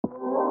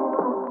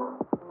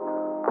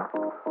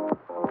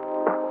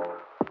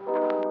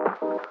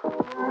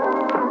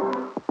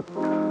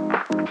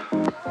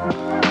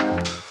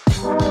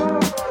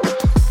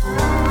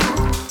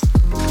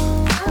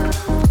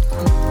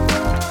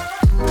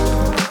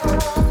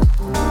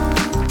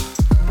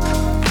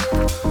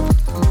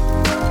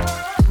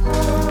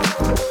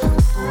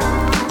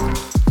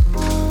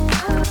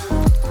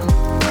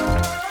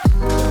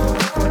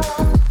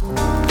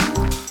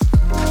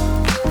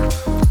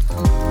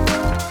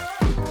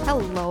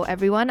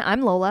everyone.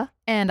 I'm Lola.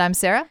 And I'm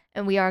Sarah.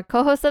 And we are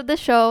co-hosts of the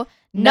show,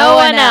 No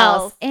One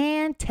Else.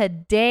 And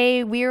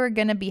today we are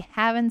going to be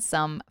having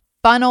some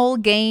fun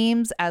old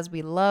games, as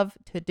we love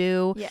to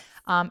do. Yes.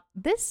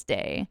 This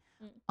day,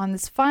 on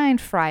this fine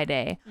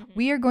Friday,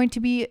 we are going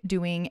to be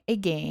doing a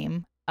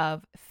game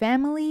of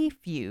Family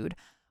Feud.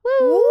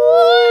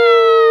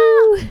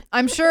 Woo!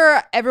 I'm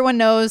sure everyone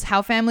knows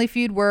how Family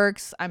Feud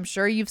works. I'm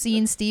sure you've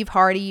seen Steve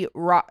Hardy.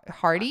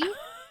 Hardy?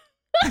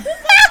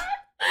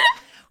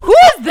 Who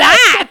is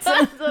that?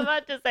 I was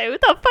about to say, who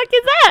the fuck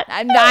is that?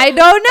 I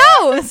don't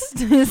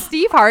know.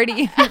 Steve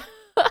Hardy.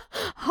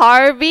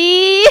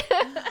 Harvey.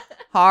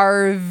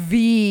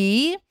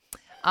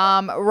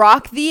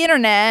 Rock the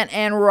internet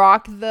and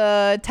rock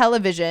the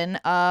television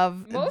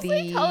of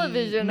Mostly the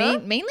television, huh?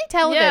 mainly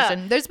television.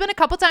 Yeah. There's been a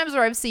couple times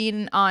where I've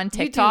seen on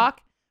TikTok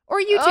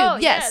or YouTube. Oh,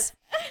 yes.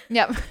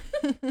 Yep.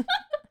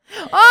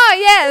 Oh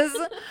yes.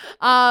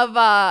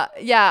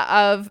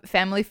 Of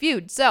Family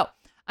Feud. So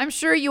I'm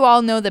sure you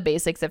all know the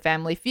basics of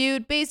Family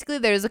Feud. Basically,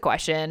 there's a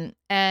question,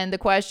 and the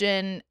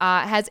question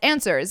has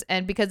answers.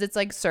 And because it's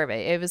like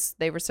survey,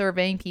 they were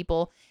surveying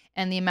people,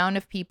 and the amount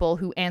of people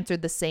who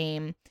answered the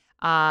same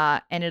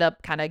ended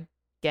up kind of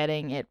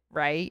getting it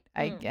right,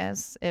 I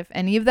guess, if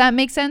any of that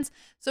makes sense.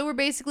 So we're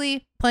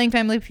basically playing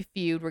Family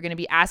Feud. We're going to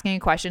be asking a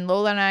question.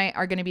 Lola and I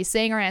are going to be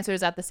saying our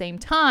answers at the same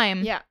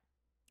time. Yeah.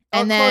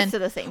 And close to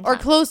the same time. Or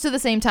close to the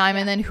same time.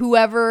 Yeah. And then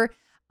whoever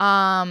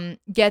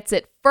gets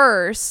it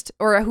first,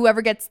 or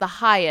whoever gets the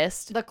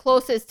highest, the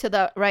closest to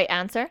the right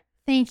answer.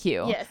 thank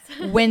you. Yes.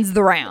 Wins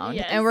the round.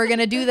 Yes. And we're going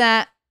to do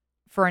that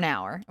for an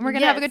hour. And we're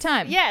going to have a good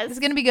time. Yes. It's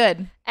going to be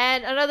good.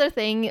 And another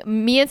thing,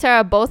 me and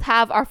Sarah both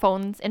have our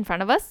phones in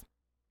front of us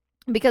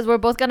because we're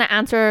both going to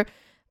answer.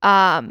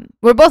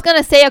 We're both going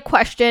to say a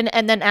question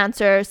and then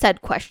answer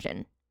said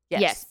question.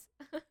 Yes.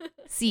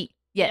 See.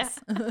 Yes.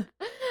 Yeah.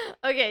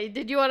 Okay.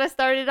 Did you want to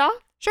start it off?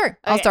 Sure.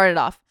 I'll Okay. start it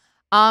off.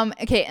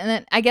 Okay. And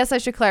then I guess I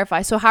should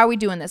clarify. So how are we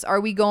doing this?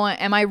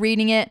 Am I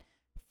reading it,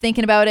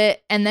 thinking about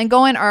it, and then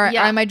going? Or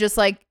am I just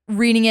like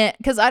reading it?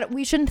 Because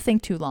we shouldn't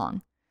think too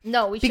long.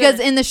 No, we Because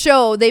shouldn't. in the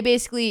show, they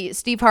basically,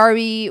 Steve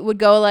Harvey would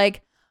go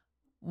like,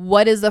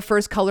 what is the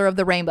first color of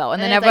the rainbow? And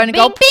then it's everyone like,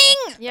 would go,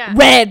 bing, Yeah.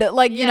 red.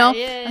 Like, you know?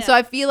 Yeah. And so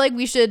I feel like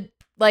we should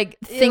like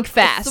think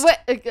fast.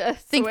 Think-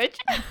 Switch.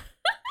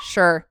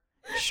 Sure.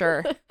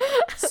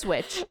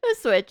 Switch.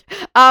 Switch.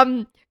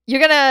 You're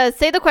going to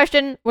say the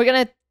question. We're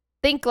going to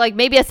think like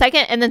maybe a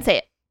second and then say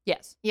it.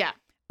 Yes. Yeah.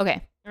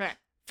 Okay. All right.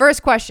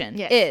 First question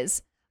Yes.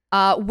 is,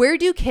 where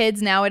do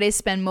kids nowadays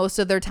spend most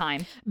of their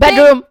time?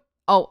 Bedroom.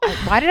 Oh,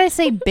 why did I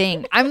say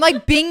bing? I'm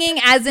like binging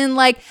as in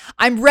like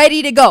I'm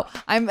ready to go.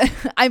 I'm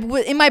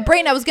in my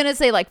brain I was going to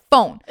say like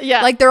phone.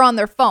 Yeah. Like they're on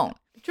their phone.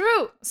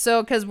 True.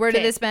 So cuz where do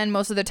Okay. they spend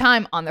most of their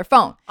time? On their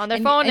phone. On their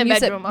phone and you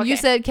bedroom. Said, You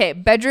said okay,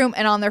 bedroom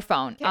and on their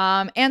phone.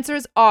 Okay.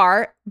 Answers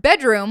are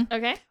bedroom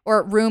Okay.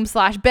 or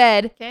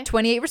room/bed. Okay.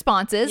 28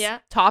 responses. Yeah.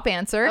 Top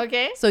answer.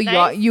 Okay. So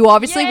nice. you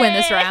obviously win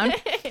this Yay!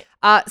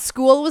 round.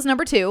 School was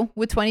number 2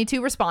 with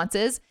 22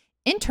 responses.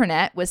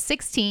 Internet was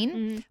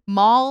 16.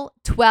 Mall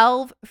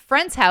 12.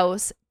 Friend's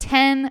house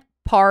 10.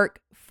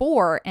 Park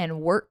 4 and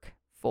work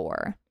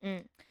 4.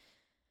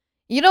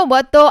 You know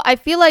what though? I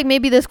feel like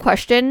maybe this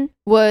question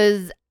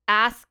was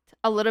asked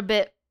a little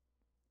bit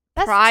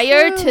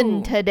prior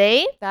to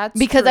today. That's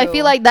because I true.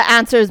 feel like the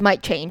answers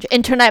might change.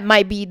 Internet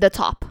might be the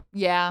top.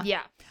 Yeah.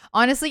 Yeah.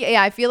 Honestly,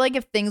 yeah, I feel like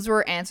if things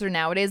were answered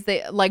nowadays,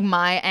 they like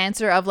my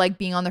answer of like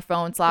being on their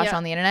phone /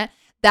 on the internet,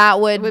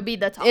 that would be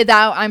the top.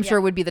 That I'm sure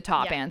would be the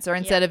top Yeah. answer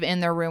instead of in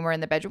their room or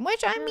in the bedroom,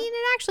 which I mean,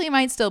 it actually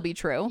might still be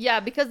true.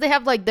 Yeah, because they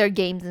have like their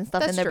games and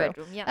stuff That's in their true.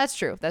 bedroom. Yeah. That's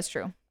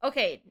true.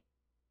 Okay.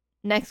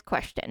 Next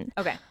question.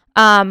 Okay.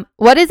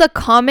 What is a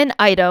common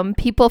item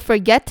people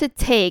forget to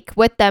take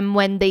with them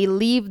when they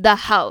leave the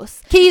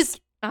house? Keys.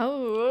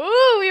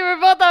 Oh, we were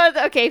both on.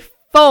 Okay,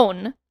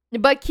 phone,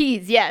 but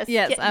keys. Yes.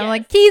 Yes. I'm yes.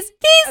 like keys.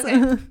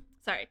 Okay.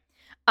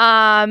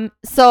 Sorry.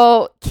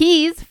 So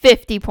keys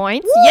 50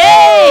 points. Woo!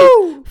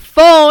 Yay!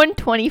 Phone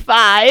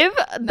 25.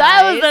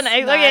 That was the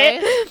next. Okay.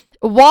 Nice.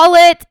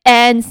 Wallet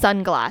and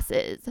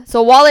sunglasses.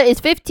 So wallet is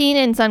 15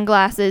 and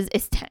sunglasses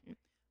is 10.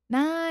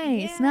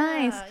 Nice.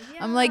 Yeah.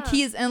 I'm like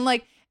keys and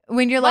like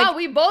when you're Wow, like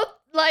we both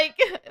like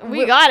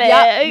we got it.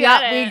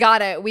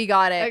 We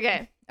got it.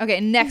 Okay. Okay,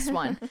 next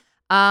one.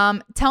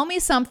 Tell me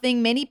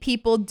something many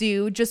people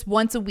do just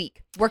once a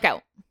week.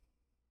 Workout.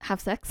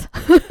 Have sex.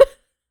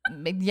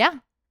 Yeah.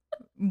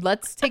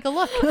 Let's take a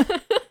look.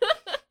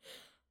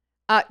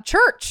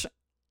 Church.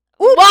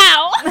 Ooh.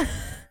 Wow.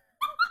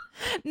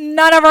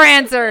 None of our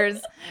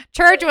answers.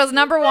 Church was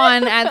number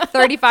 1 at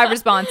 35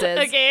 responses.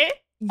 Okay.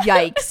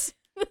 Yikes.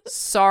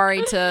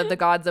 Sorry to the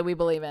gods that we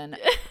believe in.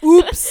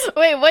 Oops.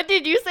 Wait, what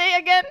did you say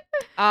again?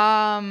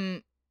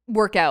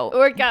 Workout.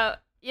 Workout.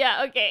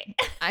 Yeah, okay.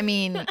 I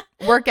mean,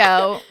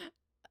 workout.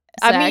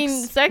 Sex. I mean,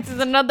 sex is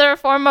another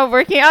form of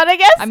working out, I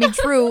guess. I mean,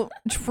 true.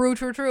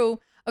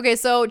 Okay,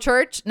 so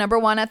church, number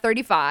 1 at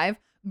 35.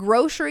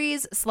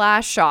 Groceries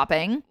 /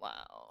 shopping.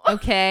 Wow.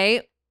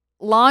 Okay.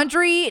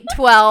 Laundry,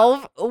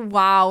 12.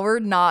 Wow, we're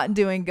not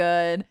doing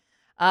good.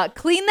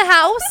 Clean the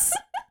house.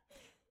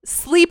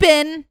 sleep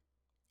in,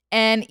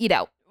 and eat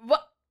out.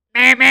 What?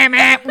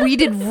 We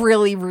did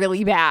really,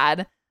 really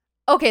bad.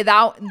 Okay,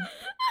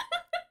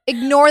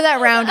 ignore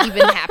that round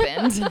even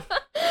happened.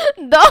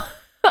 No,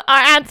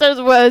 our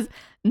answers was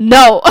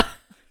no.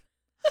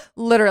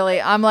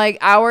 Literally, I'm like,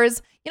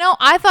 ours.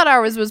 I thought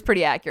ours was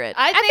pretty accurate.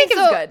 I think it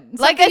was so. good.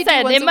 Like I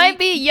said, it might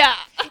be yeah.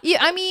 Yeah,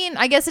 I mean,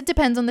 I guess it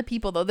depends on the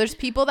people though. There's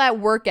people that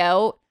work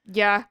out.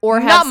 Yeah. Or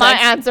have not my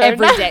sex answer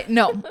every day.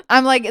 No,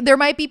 I'm like, there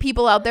might be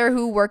people out there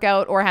who work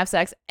out or have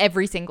sex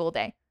every single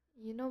day.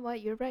 You know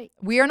what? You're right.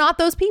 We are not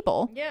those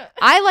people. Yeah.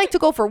 I like to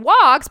go for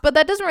walks, but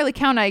that doesn't really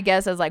count, I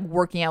guess, as like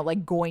working out,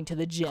 like going to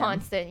the gym.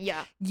 Constant.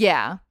 Yeah.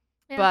 Yeah.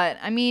 But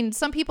I mean,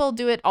 some people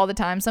do it all the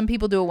time. Some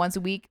people do it once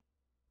a week.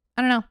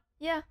 I don't know.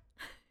 Yeah.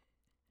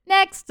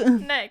 Next.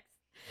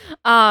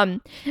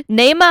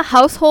 Name a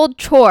household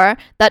chore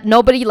that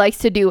nobody likes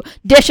to do.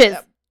 Dishes.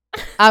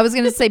 I was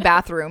gonna say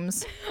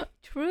bathrooms.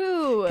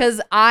 True. Because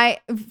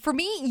for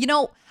me,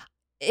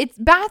 it's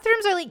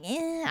bathrooms are like,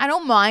 I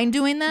don't mind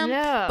doing them.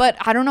 Yeah. But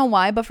I don't know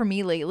why. But for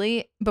me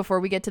lately, before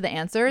we get to the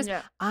answers,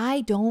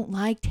 I don't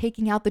like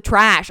taking out the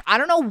trash. I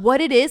don't know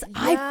what it is. Yeah.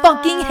 I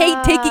fucking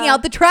hate taking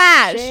out the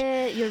trash.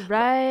 Shit, you're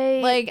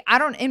right. Like,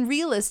 and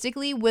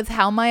realistically, with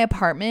how my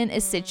apartment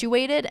is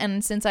situated,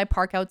 and since I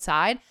park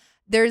outside,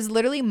 there's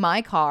literally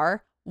my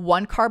car,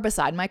 one car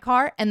beside my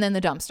car, and then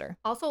the dumpster.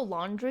 Also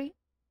laundry.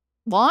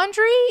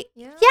 Laundry?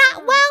 Yeah.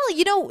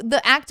 Well,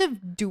 the act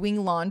of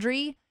doing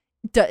laundry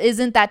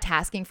isn't that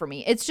tasking for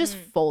me. It's just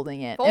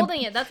folding it.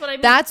 That's what I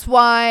mean. That's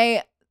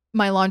why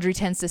my laundry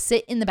tends to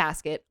sit in the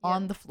basket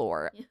on the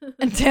floor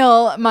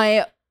until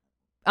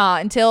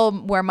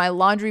where my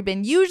laundry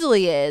bin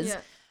usually is.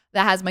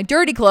 That has my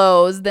dirty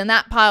clothes, then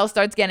that pile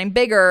starts getting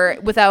bigger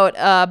without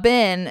a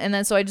bin, and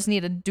then so I just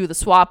need to do the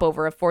swap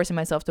over of forcing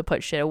myself to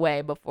put shit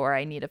away before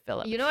I need to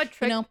fill it. You know what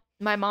trick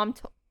my mom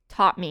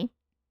taught me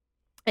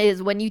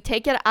is when you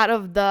take it out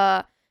of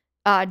the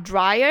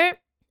dryer,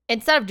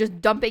 instead of just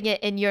dumping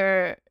it in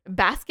your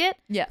basket,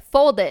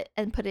 fold it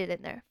and put it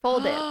in there.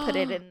 Fold it, put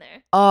it in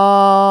there.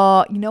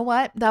 Oh, you know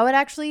what? That would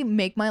actually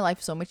make my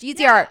life so much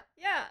easier.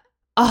 Yeah.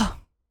 Oh.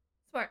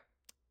 Smart.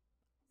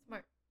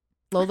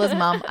 Lola's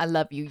mom, I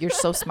love you. You're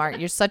so smart.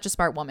 You're such a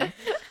smart woman.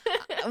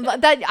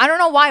 I don't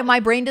know why my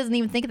brain doesn't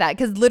even think of that,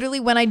 because literally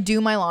when I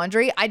do my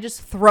laundry, I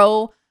just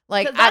throw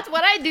that's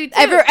what I do too.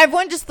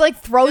 Everyone just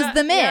throws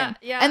them in.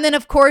 Yeah. And then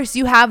of course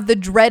you have the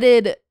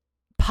dreaded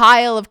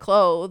pile of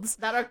clothes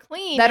that are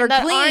clean aren't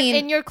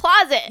in your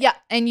closet. Yeah.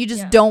 And you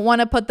just don't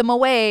want to put them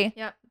away.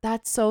 Yeah.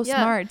 That's so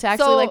smart to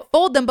actually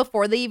fold them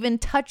before they even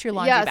touch your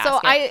laundry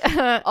basket.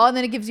 So and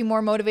then it gives you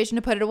more motivation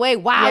to put it away.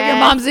 Wow, your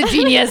mom's a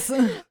genius.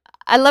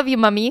 I love you,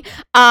 mommy.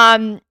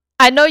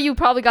 I know you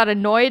probably got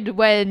annoyed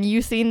when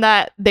you seen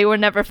that they were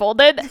never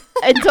folded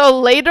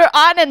until later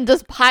on, and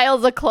just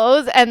piles of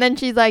clothes. And then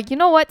she's like, you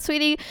know what,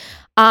 sweetie?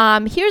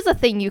 Here's a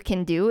thing you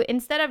can do.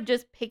 Instead of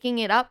just picking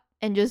it up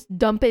and just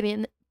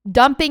dumping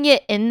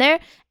it in there,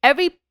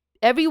 every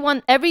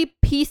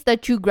piece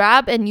that you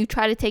grab and you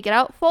try to take it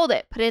out, fold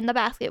it, put it in the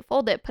basket,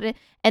 fold it, put it,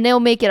 and it'll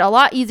make it a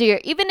lot easier.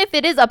 Even if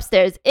it is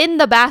upstairs in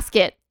the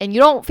basket and you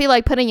don't feel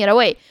like putting it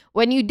away,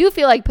 when you do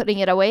feel like putting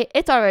it away,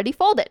 it's already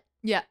folded.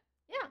 Yeah.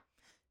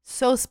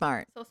 So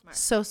smart.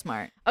 So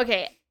smart.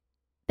 Okay.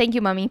 Thank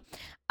you, mommy.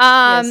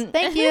 Yes,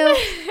 thank you.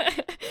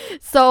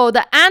 So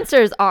the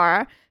answers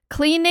are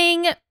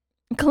cleaning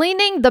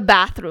the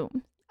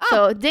bathroom.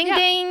 So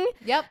ding.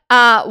 Yep.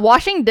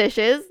 Washing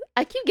dishes.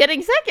 I keep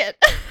getting second.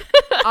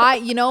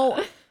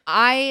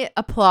 I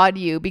applaud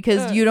you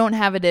because you don't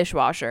have a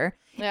dishwasher.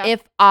 Yeah.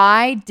 If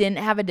I didn't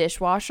have a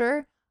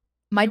dishwasher,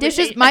 my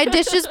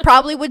dishes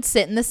probably would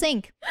sit in the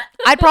sink.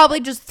 I'd probably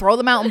just throw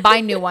them out and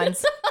buy new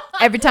ones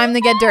every time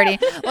they get dirty.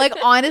 Like,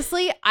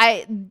 honestly,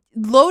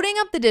 loading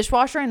up the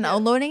dishwasher and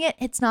unloading it,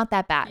 it's not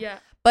that bad. Yeah.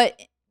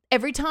 But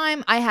every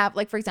time I have,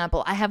 like, for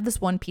example, I have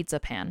this one pizza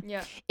pan.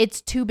 Yeah.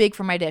 It's too big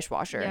for my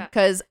dishwasher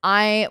because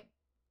I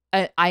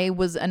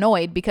was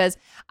annoyed because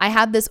I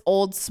had this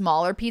old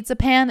smaller pizza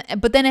pan,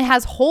 but then it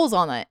has holes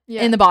on it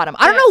in the bottom.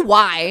 I don't know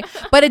why,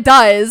 but it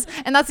does.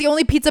 And that's the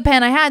only pizza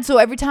pan I had. So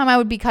every time I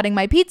would be cutting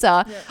my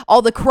pizza,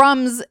 all the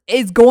crumbs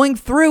is going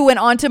through and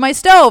onto my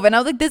stove. And I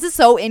was like, this is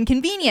so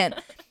inconvenient.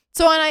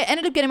 So I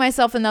ended up getting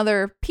myself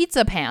another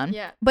pizza pan,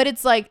 but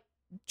it's like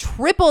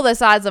triple the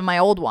size of my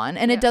old one.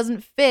 And it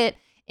doesn't fit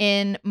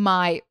in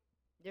my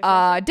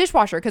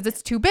dishwasher because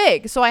it's too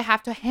big. So I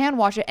have to hand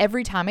wash it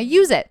every time I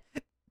use it.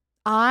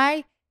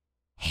 I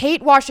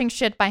hate washing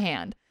shit by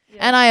hand.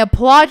 And I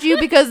applaud you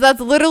because that's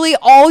literally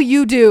all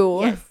you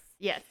do.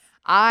 Yes.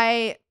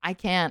 I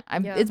can't.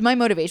 It's my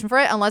motivation for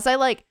it. Unless I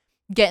like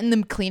get in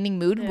the cleaning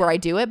mood where I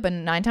do it, but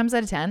 9 times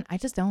out of 10, I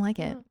just don't like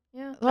it.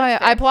 Yeah. So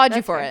I applaud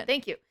you for it.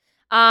 Thank you.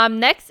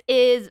 Next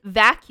is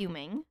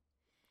vacuuming.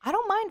 I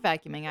don't mind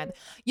vacuuming either.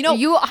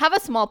 You have a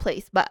small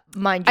place, but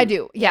mind you. I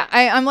do. Yeah.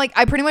 I'm like,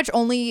 I pretty much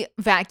only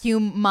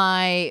vacuum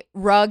my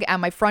rug at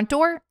my front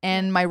door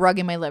and my rug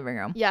in my living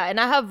room. Yeah. And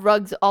I have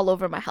rugs all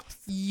over my house.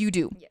 You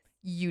do. Yes.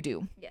 You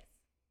do. Yes.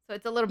 So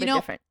it's a little bit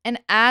different.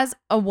 And as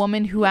a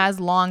woman who has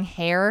long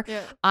hair,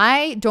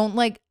 I don't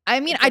like.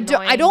 I mean, I It's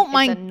don't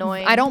mind.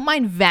 annoying. I don't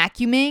mind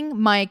vacuuming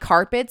my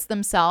carpets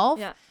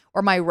themselves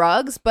or my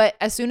rugs, but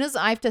as soon as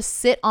I have to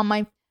sit on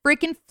my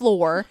freaking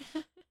floor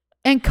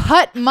and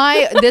cut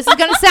my, this is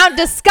gonna sound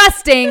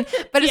disgusting,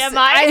 but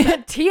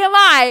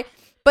TMI.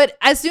 But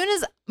as soon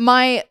as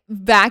my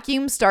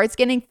vacuum starts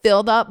getting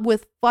filled up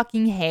with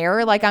fucking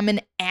hair, like I'm an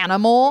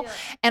animal,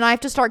 and I have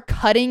to start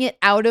cutting it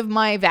out of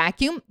my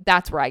vacuum,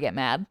 that's where I get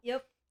mad.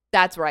 Yep.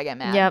 That's where I get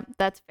mad. Yep,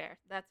 that's fair.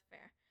 That's fair.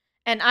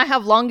 And I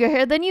have longer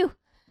hair than you.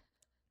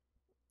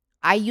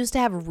 I used to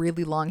have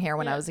really long hair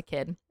when I was a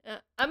kid.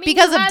 I mean,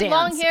 because you of had dance.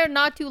 long hair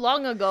not too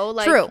long ago.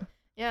 Like, True.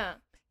 Yeah.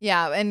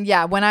 Yeah, and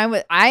when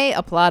I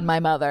applaud my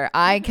mother.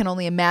 I can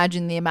only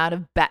imagine the amount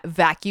of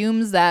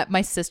vacuums that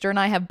my sister and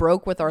I have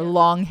broke with our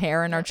long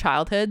hair in our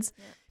childhoods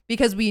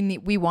because we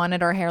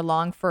wanted our hair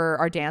long for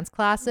our dance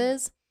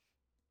classes.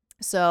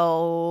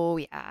 So,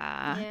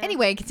 yeah.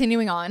 Anyway,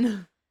 continuing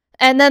on.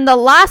 And then the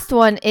last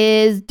one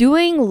is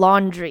doing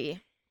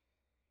laundry.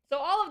 So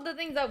all of the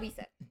things that we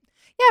said.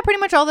 Yeah,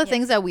 pretty much all the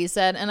things that we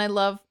said. And I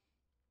love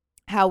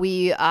how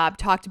we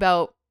talked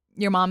about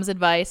your mom's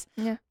advice.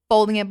 Yeah.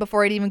 Folding it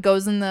before it even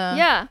goes in the...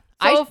 Yeah.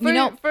 So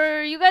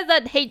for you guys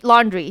that hate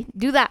laundry,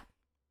 do that.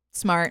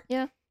 Smart.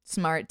 Yeah.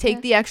 Smart.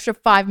 Take the extra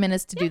 5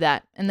 minutes to do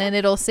that. And then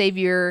it'll save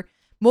your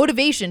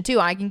motivation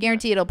too. I can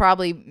guarantee it'll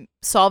probably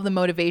solve the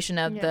motivation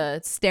of the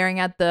staring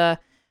at the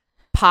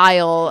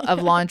pile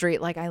of laundry.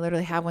 Like I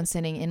literally have one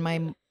sitting in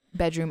my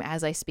bedroom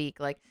as I speak.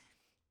 Like,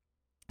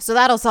 so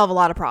that'll solve a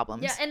lot of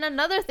problems. Yeah. And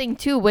another thing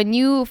too, when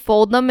you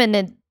fold them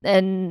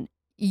and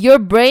your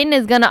brain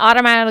is going to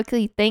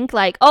automatically think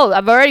like, oh,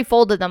 I've already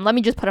folded them. Let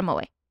me just put them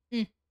away.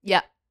 Yeah.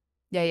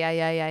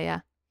 Yeah.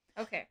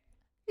 Okay.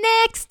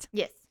 Next.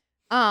 Yes.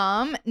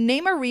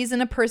 Name a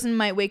reason a person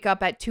might wake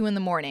up at 2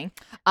 a.m.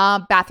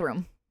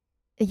 Bathroom.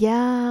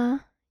 Yeah.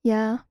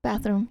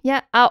 Bathroom.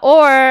 Yeah.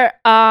 Or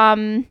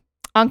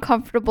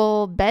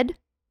uncomfortable bed.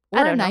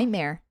 Or a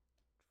nightmare.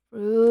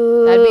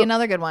 True. That'd be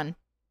another good one.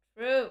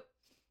 True.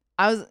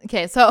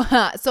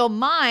 So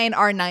mine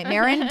are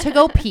nightmare and to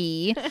go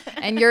pee,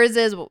 and yours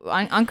is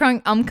I'm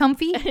comfy.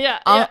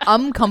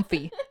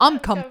 I'm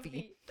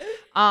comfy.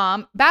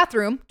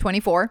 Bathroom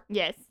 24.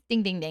 Yes.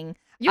 Ding ding ding.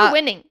 You're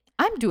winning.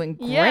 I'm doing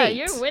great. Yeah,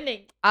 you're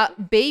winning.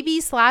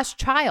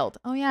 Baby/child.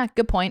 Oh yeah,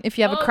 good point. If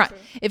you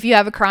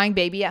have a crying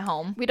baby at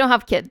home. We don't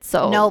have kids,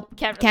 so nope,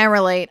 can't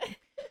relate.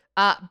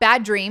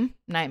 Bad dream,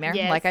 nightmare.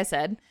 Yes. Like I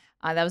said,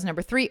 that was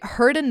number 3.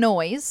 Heard a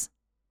noise.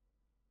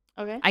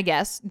 Okay. I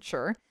guess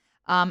sure.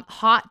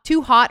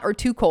 Too hot or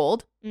too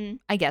cold.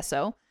 I guess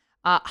so.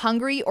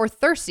 Hungry or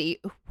thirsty.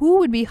 Who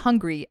would be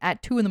hungry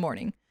at 2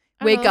 a.m?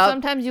 Wake up.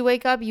 Sometimes you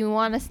wake up, you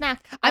want a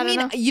snack. I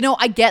mean,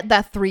 I get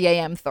that 3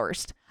 a.m.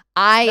 thirst.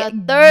 I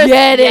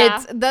get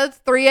it. The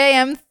 3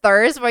 a.m.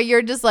 thirst where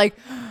you're just like,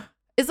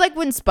 it's like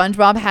when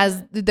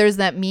SpongeBob there's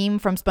that meme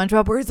from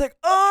SpongeBob where he's like,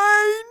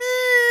 I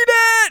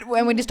need it.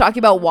 When we just talking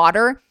about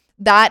water,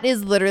 that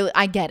is literally,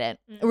 I get it.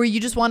 Where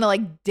you just want to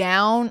like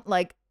down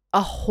like a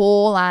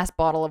whole ass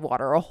bottle of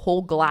water, a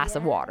whole glass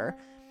of water.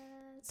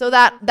 So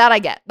that I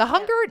get. The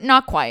hunger,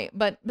 not quite,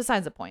 but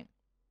besides the point.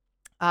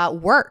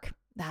 Work.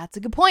 That's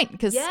a good point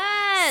because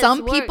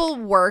some people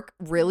work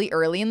really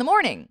early in the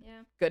morning.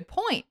 Yeah. Good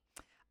point.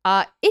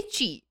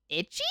 Itchy.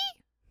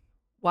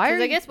 Why?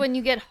 Because I guess when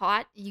you get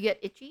hot, you get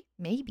itchy.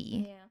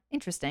 Maybe. Yeah.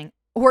 Interesting.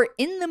 Or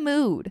in the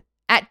mood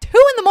at 2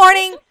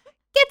 a.m.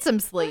 Get some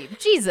sleep.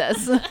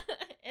 Jesus.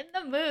 In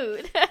the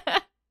mood.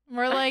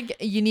 We're like,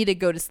 you need to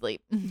go to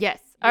sleep. Yes.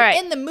 All right.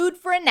 In the mood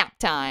for a nap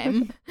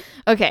time.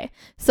 Okay.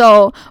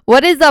 So,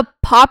 what is a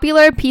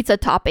popular pizza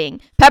topping?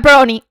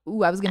 Pepperoni.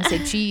 Ooh, I was going to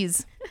say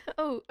cheese.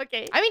 Oh,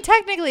 okay. I mean,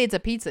 technically, it's a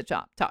pizza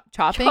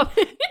chopping.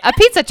 A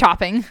pizza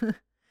chopping.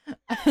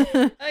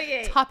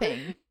 Okay.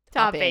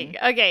 Topping.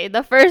 Okay.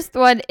 The first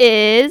one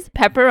is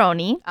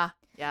pepperoni.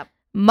 Yep.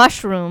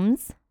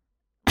 Mushrooms.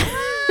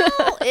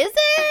 Oh, is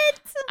it?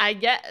 I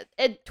get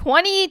it.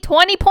 20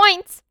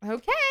 points.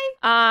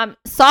 Okay.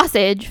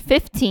 Sausage,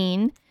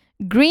 15.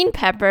 Green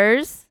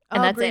peppers.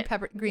 And that's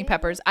green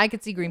peppers. I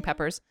could see green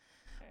peppers.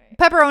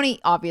 Pepperoni,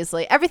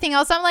 obviously. Everything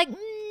else, I'm like,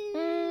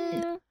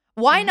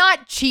 why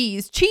not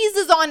cheese? Cheese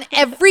is on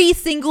every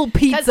single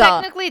pizza.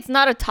 Technically, it's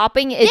not a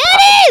topping. It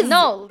is!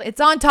 No.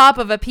 It's on top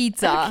of a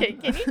pizza. Okay,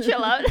 can you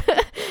chill out?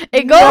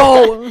 It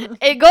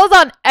goes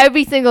on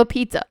every single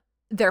pizza.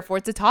 Therefore,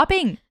 it's a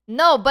topping.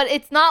 No, but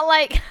it's not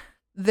like...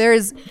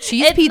 There's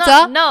cheese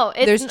pizza.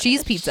 There's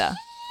cheese pizza.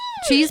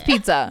 Cheese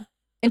pizza.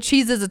 And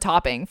cheese is a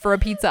topping for a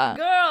pizza.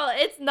 Girl,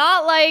 it's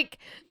not like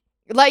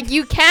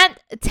you can't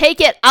take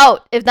it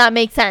out, if that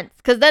makes sense.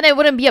 Because then it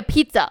wouldn't be a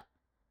pizza.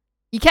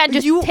 You can't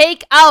just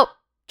take out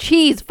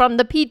cheese from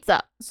the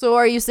pizza. So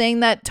are you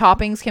saying that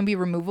toppings can be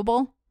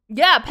removable?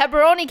 Yeah,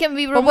 pepperoni can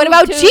be removed. But what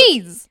about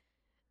cheese?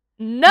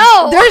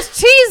 No. There's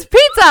cheese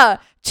pizza.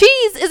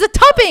 Cheese is a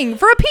topping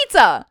for a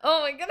pizza.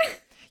 Oh my goodness.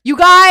 You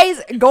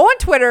guys, go on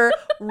Twitter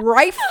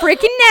right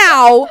freaking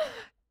now.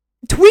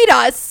 Tweet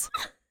us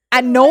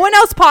at No One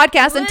Else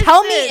Podcast and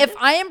tell me if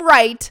I am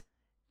right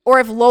or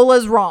if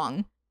Lola's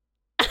wrong.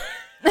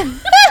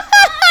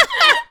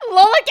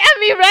 Lola can't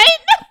be right.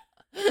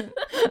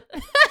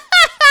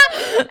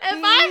 If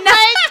I'm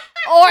right,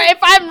 or if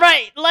I'm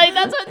right, like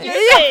that's what you're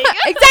saying.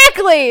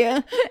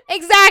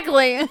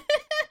 Exactly.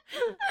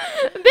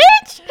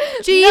 Bitch.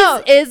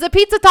 Cheese is a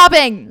pizza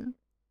topping.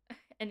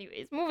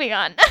 Anyways, moving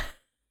on.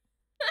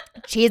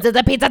 Cheese is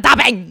a pizza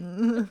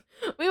topping.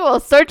 We will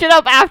search it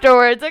up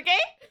afterwards, okay?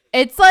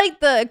 It's like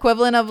the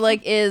equivalent of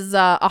like, is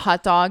a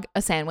hot dog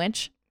a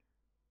sandwich?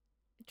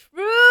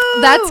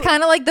 True. That's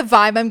kind of like the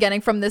vibe I'm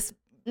getting from this.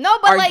 No,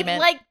 but argument.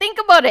 like think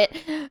about it.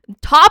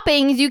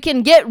 Toppings you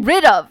can get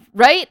rid of,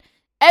 right?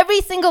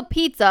 Every single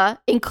pizza,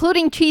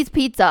 including cheese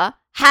pizza,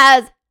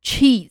 has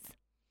cheese.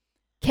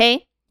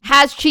 Okay?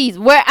 Has cheese.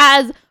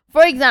 Whereas,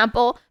 for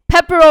example,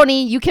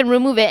 pepperoni, you can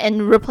remove it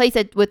and replace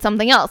it with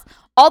something else.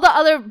 All the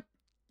other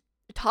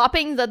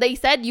toppings that they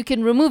said, you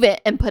can remove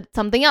it and put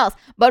something else.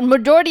 But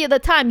majority of the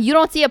time, you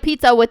don't see a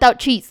pizza without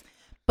cheese.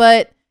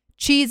 But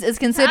cheese is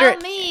considered.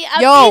 Tell me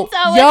a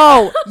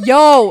pizza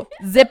Yo,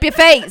 zip your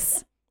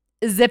face.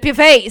 Zip your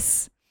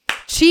face.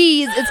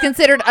 Cheese is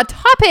considered a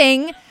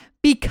topping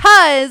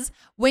because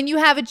when you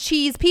have a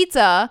cheese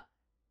pizza,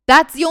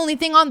 that's the only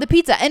thing on the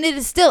pizza, and it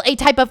is still a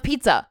type of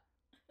pizza.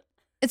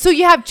 And so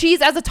you have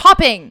cheese as a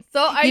topping. So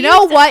are You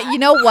know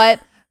what?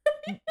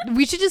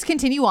 We should just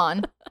continue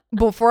on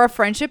before our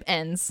friendship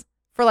ends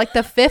for like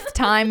the 5th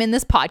time in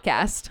this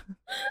podcast.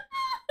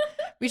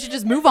 We should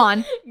just move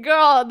on.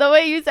 Girl, the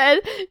way you said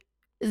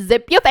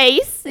zip your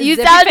face. You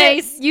Zip your sounded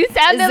face. you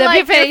sounded Zip like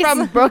your face. you're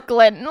from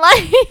Brooklyn.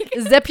 Like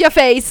Zip your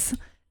face.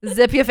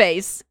 Zip your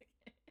face.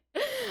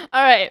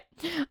 all right.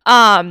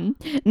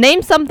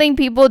 Name something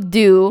people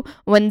do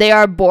when they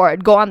are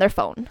bored. Go on their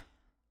phone.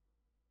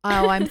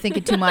 Oh, I'm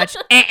thinking too much.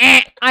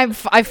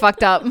 I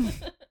fucked up.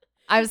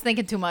 I was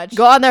thinking too much.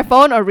 Go on their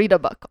phone or read a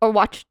book or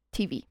watch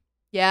TV.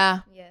 Yeah.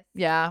 Yes.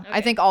 Yeah. I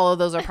Okay. think all of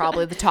those are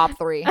probably the top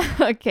 3.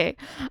 Okay.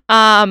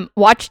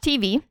 Watch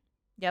TV.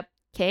 Yep.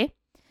 Okay.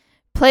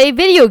 Play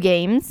video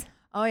games.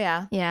 Oh,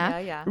 yeah. Yeah.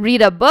 Yeah.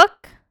 Read a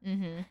book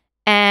Mm-hmm.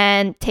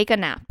 and take a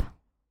nap.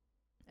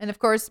 And of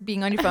course,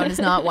 being on your phone is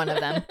not one of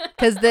them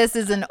because this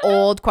is an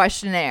old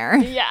questionnaire.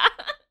 Yeah.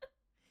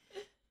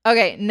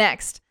 Okay,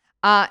 next.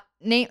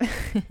 Name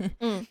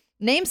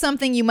name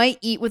something you might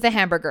eat with a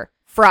hamburger.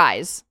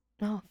 Fries.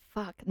 Oh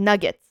fuck.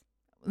 Nuggets.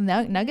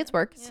 Nuggets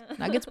works. Yeah.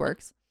 Nuggets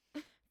works.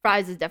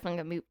 Fries is definitely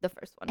gonna be the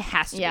first one. It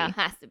has to Yeah, be.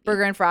 has to be.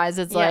 Burger and fries.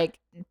 It's Yeah. like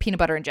peanut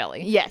butter and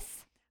jelly.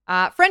 Yes.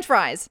 French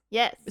fries.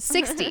 Yes.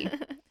 60.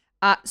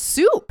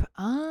 Soup.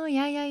 Oh,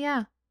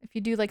 yeah. If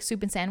you do like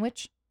soup and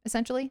sandwich,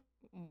 essentially.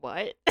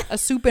 What? A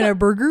soup and a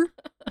burger.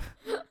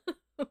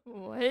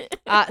 What?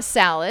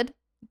 Salad.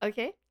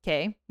 Okay.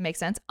 Okay, makes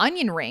sense.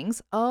 Onion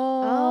rings.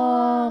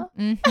 Oh.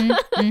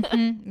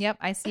 Yep,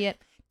 I see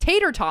it.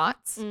 Tater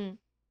tots. Mm.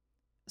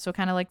 So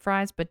kind of like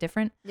fries, but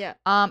different. Yeah.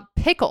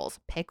 Pickles.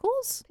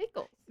 Pickles?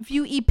 Pickles. If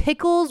you eat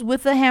pickles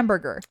with a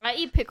hamburger. I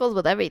eat pickles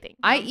with everything.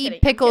 No, I I'm eat kidding, I'm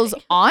pickles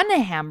kidding. on a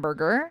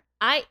hamburger.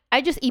 I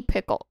just eat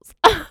pickles.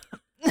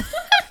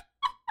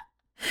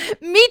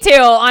 Me too.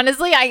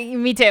 Honestly,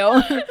 me too.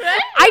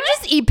 I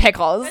just eat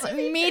pickles.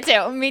 Me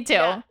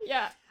too.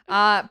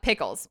 Yeah.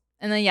 Pickles.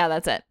 And then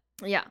that's it.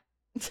 Yeah.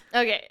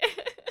 Okay.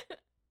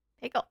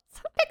 Pickles.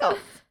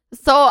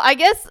 So I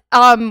guess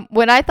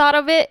when I thought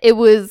of it, it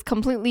was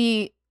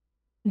completely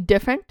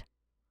different.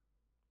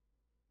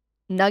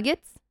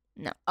 Nuggets?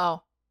 No.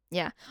 Oh.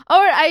 Yeah. Or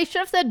I should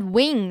have said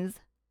wings.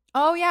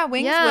 Oh yeah,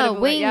 wings. Yeah,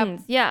 would've- wings. yep.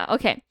 Yeah.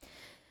 Okay.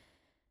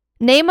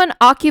 Name an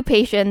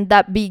occupation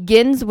that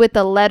begins with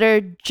the letter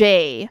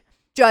J.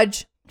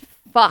 Judge.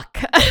 Fuck.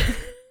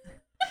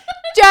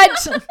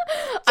 Judge.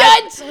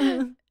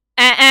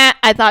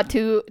 I thought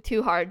too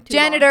hard. Too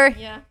Janitor. long.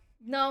 Yeah.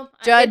 No.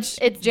 Judge.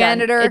 It's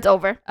Janitor. done. It's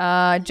over.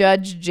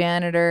 Judge.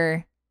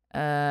 Janitor.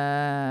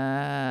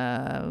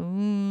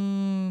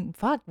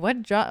 Fuck.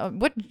 What job?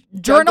 What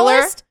Juggler?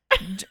 journalist?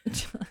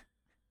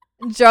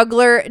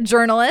 Juggler.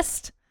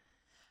 Journalist.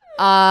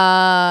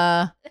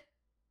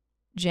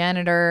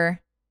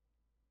 Janitor.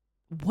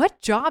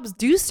 What jobs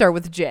do start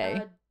with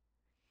J?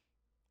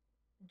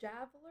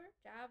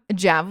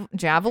 Javeler?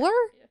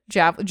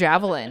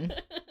 Javelin.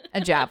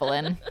 A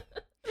javelin.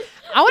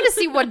 I want to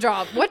see what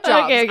jobs.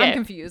 Okay. I'm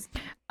confused.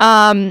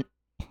 Janitor.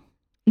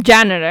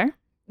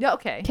 Yeah.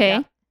 Okay. Okay.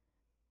 Yeah.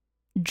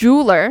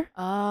 Jeweler.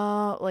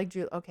 Oh,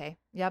 okay.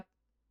 Yep.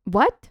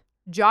 What?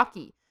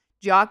 Jockey.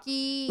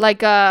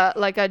 Like a.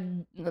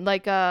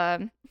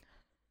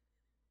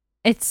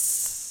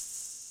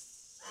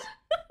 It's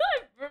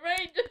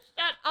Just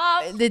shut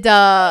up.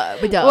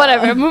 the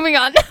Whatever. Moving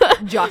on.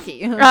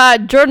 jockey.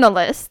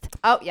 Journalist.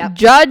 Oh yeah.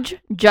 Judge.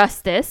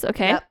 Justice.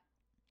 Okay. Yep.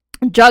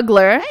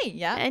 Juggler. Hey,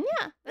 yeah. And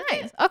yeah. That's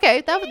Nice.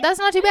 Okay, that's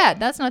not too bad.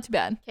 That's not too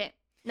bad. Okay.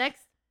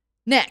 Next.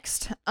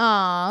 Next,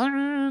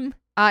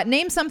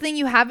 name something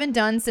you haven't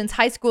done since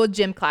high school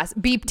gym class.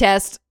 Beep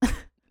test.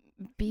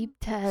 Beep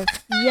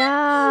test.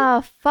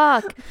 Yeah.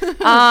 Fuck.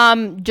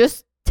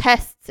 Just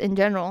tests in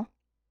general.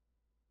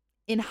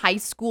 In high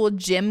school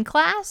gym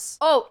class?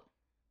 Oh.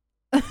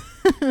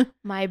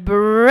 My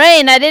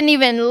brain. I didn't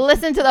even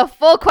listen to the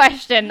full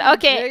question.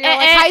 Okay. You're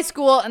like high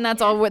school, and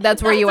that's all.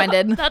 That's where you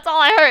ended. That's all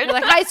I heard. You're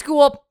like high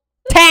school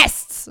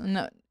tests.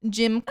 No,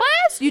 gym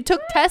class. You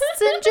took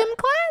tests in gym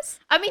class.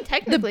 I mean, The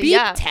technically, beep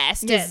yeah.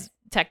 test is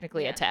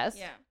technically a test.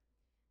 Yeah.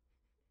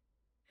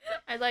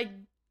 I like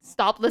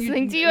stopped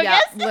listening to you, I Yeah,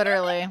 guess.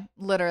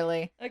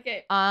 literally.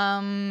 Okay.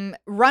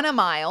 Run a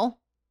mile.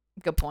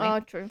 Good point. Oh,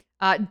 true.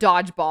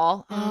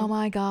 Dodgeball. Mm. Oh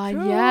my god.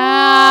 True.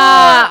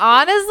 Yeah.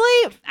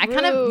 Honestly, I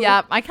kind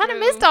of True.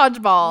 miss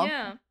dodgeball.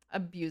 Yeah.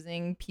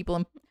 Abusing people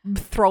and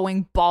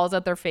throwing balls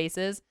at their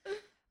faces.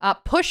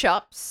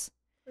 Push-ups,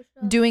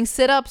 doing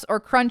sit-ups or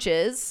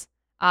crunches.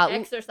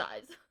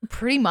 Exercise.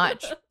 Pretty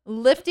much.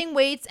 Lifting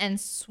weights and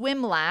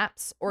swim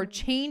laps or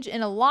change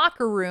in a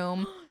locker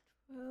room.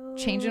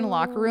 Change in a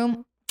locker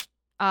room.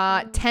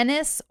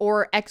 Tennis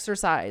or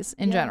exercise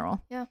in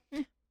general. Yeah.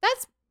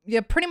 That's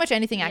pretty much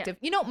anything active.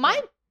 You know,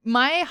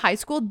 my high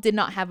school did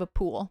not have a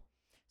pool.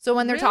 So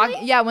when they're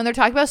talking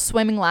about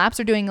swimming laps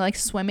or doing like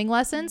swimming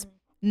lessons,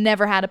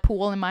 never had a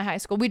pool in my high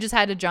school. We just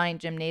had a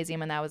giant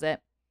gymnasium and that was it.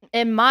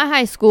 In my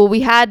high school,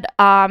 we had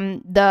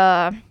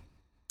the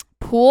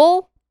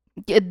pool.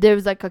 There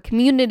was like a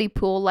community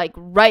pool like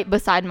right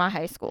beside my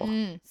high school.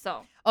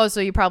 So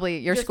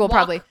Your just school walk.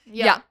 probably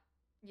Yeah.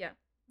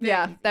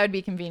 Yeah, that would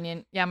be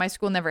convenient. Yeah, my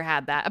school never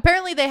had that.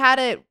 Apparently, they had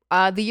it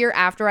the year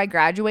after I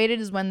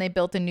graduated is when they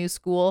built a new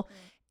school.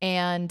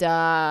 And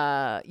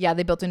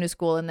they built a new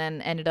school and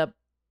then ended up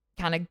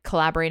kind of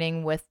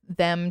collaborating with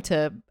them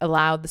to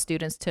allow the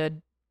students to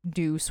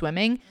do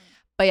swimming.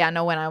 But yeah,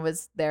 no, when I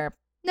was there,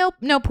 nope,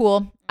 no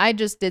pool. I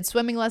just did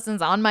swimming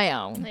lessons on my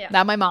own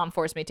that my mom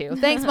forced me to.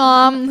 Thanks,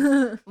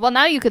 Mom. Well,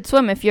 now you could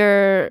swim if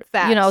you're,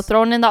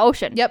 thrown in the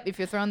ocean. Yep, if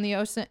you're thrown in the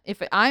ocean.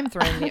 If I'm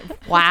thrown in the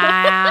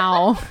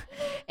wow.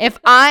 If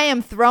I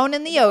am thrown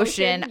in the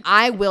ocean,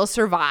 I will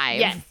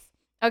survive. Yes.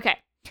 Okay.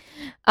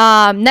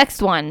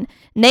 Next one.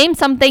 Name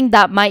something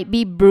that might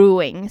be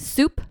brewing.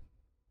 Soup.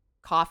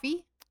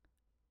 Coffee.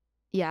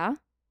 Yeah.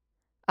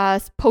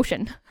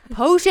 Potion.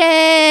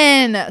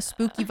 Potion.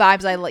 Spooky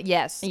vibes.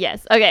 Yes.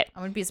 Yes. Okay. I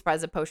wouldn't be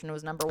surprised if potion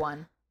was number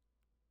one.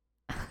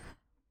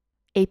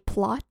 A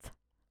plot.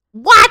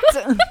 What?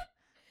 What do you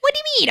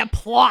mean a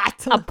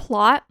plot? A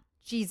plot.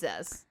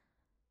 Jesus.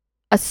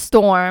 A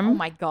storm. Oh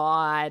my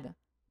god.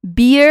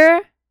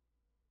 Beer.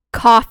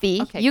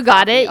 Coffee. Okay, you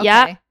got coffee, it. okay.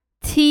 Yeah.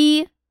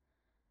 Tea.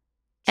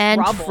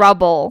 And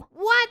trouble.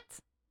 What?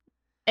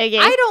 Okay.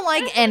 I don't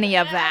like any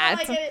of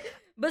that.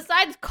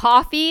 Besides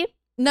coffee.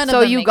 None of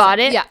so them you make got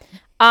sense. it.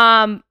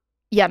 Yeah.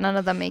 Yeah, none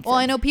of them make sense. Well,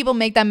 I know people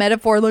make that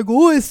metaphor like,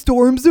 oh,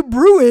 storms are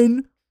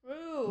brewing.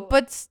 True.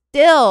 But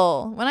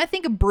still, when I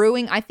think of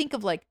brewing, I think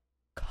of like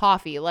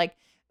coffee, like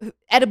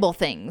edible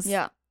things.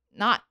 Yeah.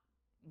 Not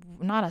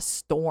a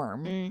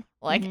storm.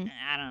 I don't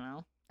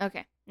know.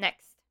 Okay.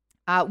 Next.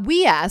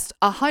 We asked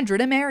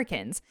 100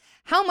 Americans,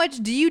 how much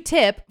do you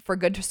tip for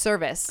good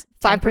service?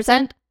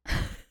 5%.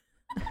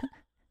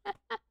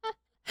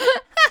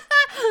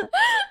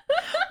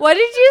 What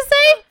did you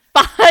say?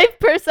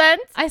 5%.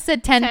 I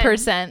said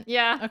 10%.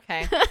 Yeah.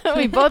 Okay.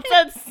 We both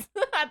said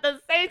at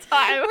the same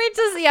time.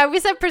 We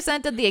said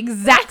percent at the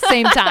exact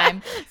same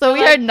time. So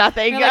we heard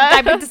nothing. We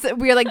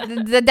were like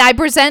the die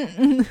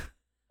percent.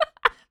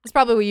 That's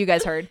probably what you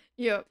guys heard.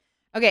 Yep.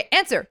 Okay,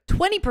 answer.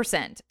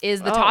 20%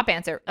 is the top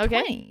answer. Okay.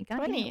 20.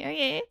 20.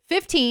 Okay.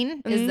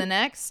 15 is the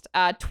next.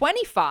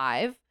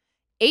 25,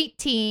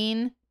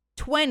 18,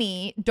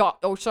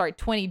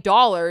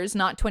 $20,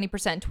 not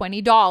 20%,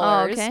 $20.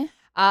 Oh, okay.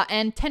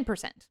 And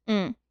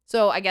 10%.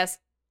 So I guess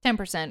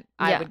 10%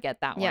 I would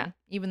get that one. Yeah.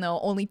 Even though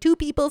only 2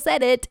 people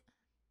said it.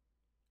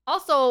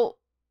 Also,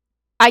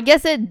 I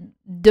guess it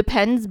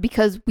depends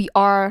because we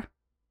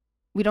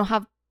don't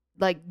have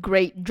like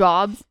great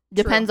jobs.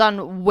 Depends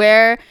on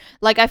where.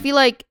 Like I feel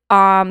like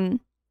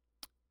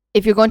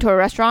if you're going to a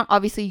restaurant,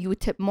 obviously you would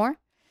tip more.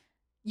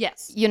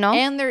 Yes. You know?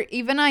 And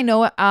I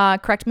know,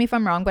 correct me if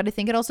I'm wrong, but I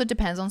think it also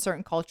depends on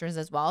certain cultures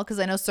as well. Because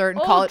I know certain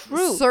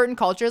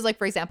cultures, like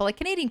for example, like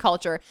Canadian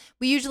culture,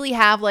 we usually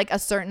have like a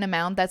certain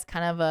amount that's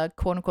kind of a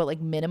quote unquote like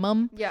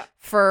minimum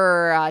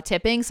for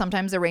tipping.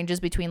 Sometimes it ranges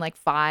between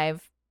 5%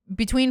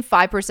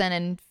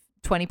 and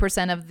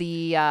 20% of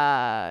the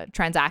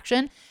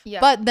transaction. Yeah.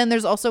 But then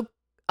there's also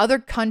other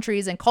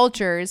countries and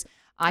cultures.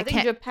 I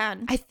think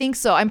Japan. I think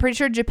so. I'm pretty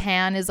sure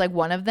Japan is like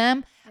one of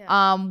them.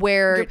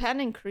 Where Japan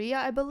and Korea,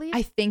 I believe.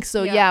 I think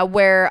so. Yeah.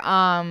 Where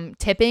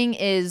tipping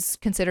is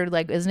considered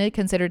isn't it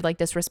considered like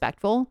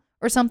disrespectful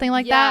or something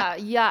like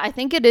that? Yeah. I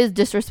think it is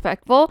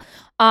disrespectful.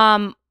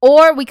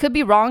 Or we could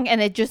be wrong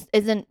and it just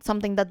isn't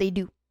something that they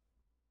do.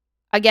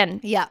 Again.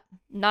 Yeah.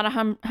 Not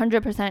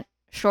 100%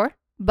 sure,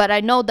 but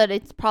I know that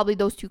it's probably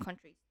those two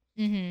countries.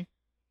 Mm-hmm.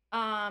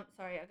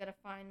 Sorry, I gotta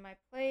find my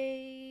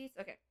place.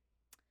 Okay.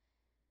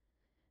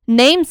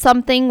 Name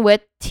something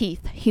with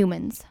teeth.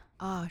 Humans.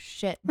 Oh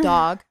shit,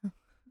 dog.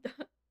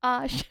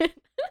 Shit.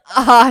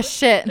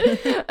 Shit.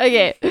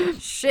 Okay.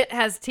 Shit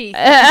has teeth.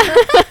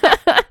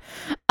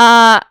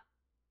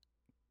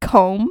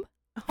 Comb.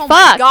 Oh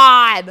my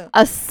god.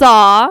 A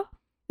saw.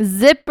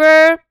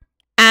 Zipper.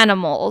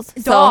 animals.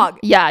 Dog. So,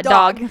 yeah,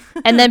 dog.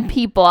 And then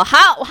people.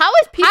 How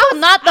is people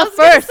not the I was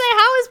gonna first? say,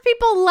 how is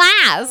people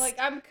last? Like,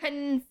 I'm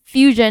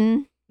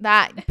confusion.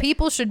 That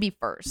people should be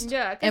first.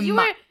 Yeah, because And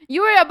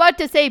you were about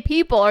to say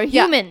people or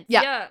humans.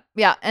 Yeah.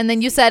 And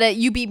then you said it.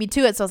 You beat me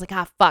to it. So I was like,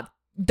 fuck,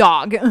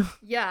 dog.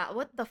 Yeah.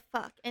 What the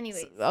fuck?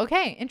 Anyways.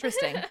 Okay,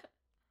 interesting.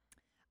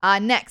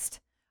 Next.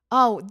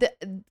 Oh,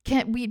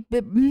 can't we?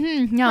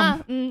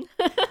 No.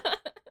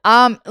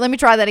 Let me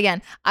try that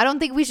again. I don't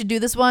think we should do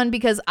this one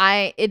because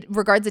it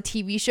regards a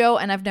TV show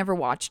and I've never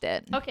watched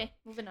it. Okay,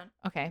 moving on.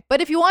 Okay,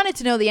 but if you wanted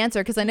to know the answer,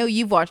 because I know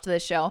you've watched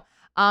this show,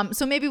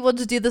 so maybe we'll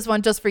just do this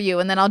one just for you,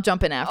 and then I'll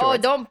jump in afterwards.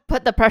 Oh, don't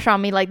put the pressure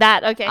on me like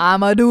that. Okay.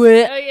 I'ma do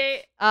it.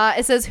 Okay.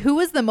 It says, who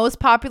is the most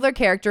popular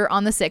character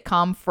on the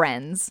sitcom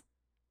Friends?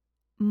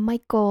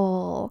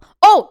 Michael.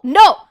 Oh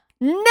no.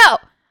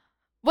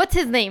 What's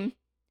his name?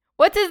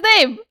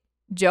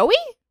 Joey?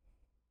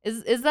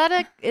 Is that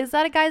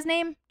a guy's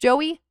name?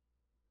 Joey?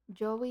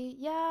 Joey.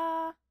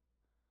 Yeah.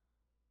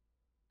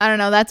 I don't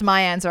know. That's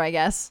my answer, I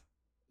guess.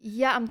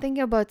 Yeah, I'm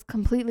thinking about a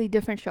completely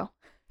different show.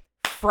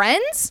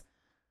 Friends?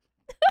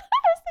 I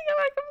was thinking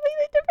about a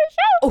completely different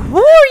show.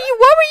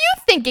 What were you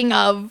thinking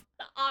of?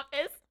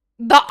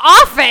 The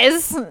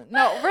Office?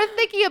 No, we're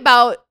thinking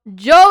about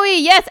Joey,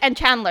 yes, and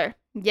Chandler.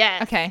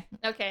 Yes. Okay.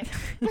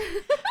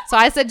 So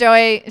I said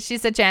Joey, she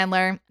said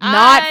Chandler.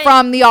 Not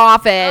from The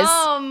Office.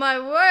 Oh my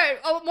word.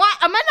 Oh, what?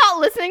 Am I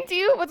not listening to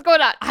you? What's going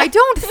on? I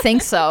don't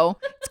think so.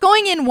 It's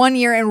going in one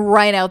ear and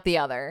right out the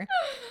other.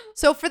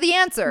 So for the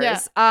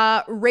answers,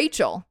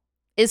 Rachel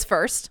is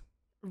first.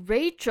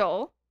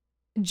 Rachel.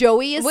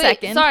 Joey is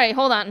second. Sorry,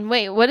 hold on.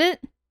 Wait, what is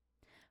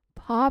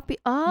most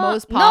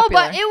popular? No,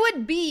 but it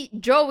would be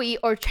Joey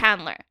or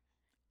Chandler.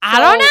 I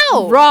don't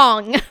know.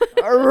 Wrong.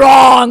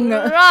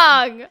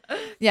 Wrong.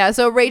 Yeah,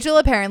 so Rachel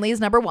apparently is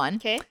number 1.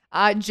 Okay.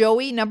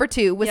 Joey number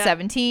 2 with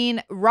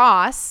 17.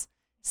 Ross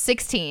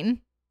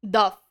 16.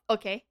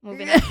 Okay,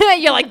 moving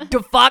on. You're like,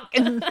 the fuck.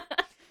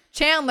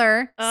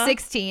 Chandler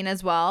 16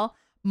 as well.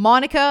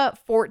 Monica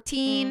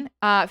 14.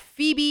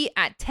 Phoebe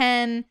at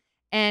 10.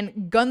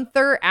 And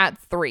Gunther at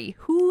 3.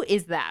 Who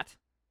is that?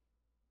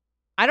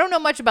 I don't know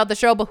much about the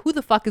show, but who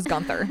the fuck is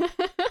Gunther?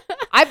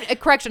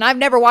 I've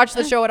never watched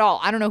the show at all.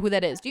 I don't know who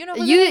that is. Do you know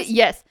who that is?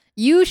 Yes.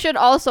 You should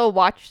also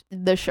watch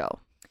the show.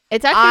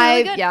 It's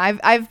actually really good. Yeah,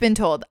 I've been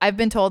told. I've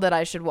been told that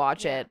I should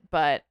watch it,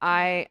 but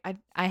I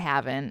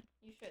haven't.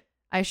 You should.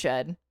 I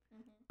should.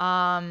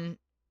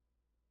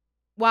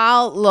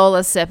 While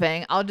Lola's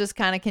sipping, I'll just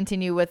kind of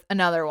continue with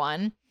another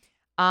one.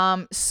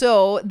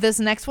 So this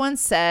next one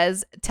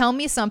says, tell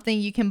me something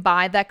you can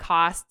buy that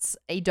costs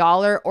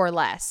 $1 or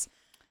less.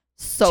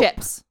 Soap.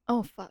 Chips.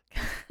 Oh fuck.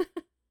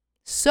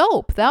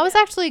 Soap. That was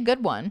actually a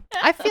good one.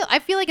 I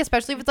feel like,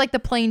 especially if it's like the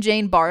plain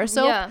Jane bar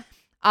soap. Yeah.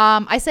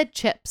 I said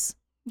chips.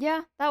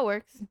 Yeah, that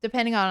works.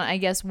 Depending on, I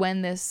guess,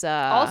 when this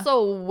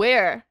also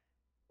where.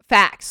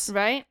 Facts.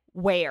 Right?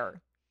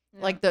 Where.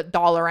 Yeah. Like the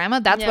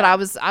Dollarama. That's what I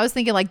was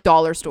thinking, like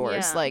dollar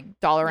stores. Yeah. Like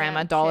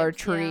Dollarama, Dollar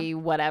chips, Tree,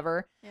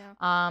 whatever.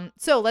 Yeah.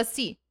 So let's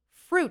see.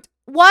 Fruit.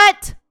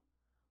 What?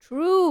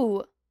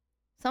 True.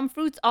 Some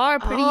fruits are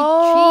pretty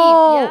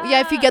cheap.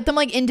 Yeah, if you get them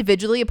like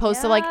individually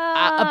opposed to like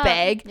a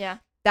bag. Yeah.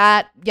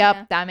 That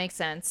makes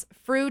sense.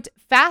 Fruit,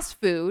 fast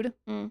food.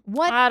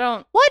 What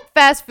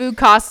Fast food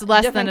costs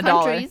less Different than $1?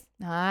 countries.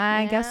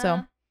 I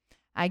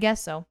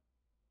guess so.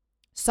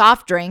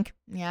 Soft drink.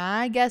 Yeah,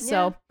 I guess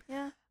so.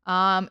 Yeah.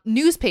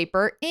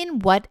 Newspaper in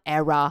what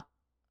era?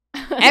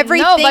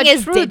 Everything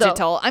is true,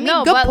 digital. Though. I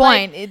mean, good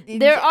point. Like,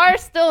 there are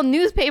still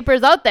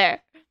newspapers out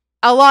there.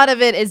 A lot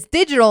of it is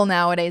digital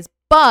nowadays,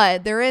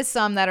 but there is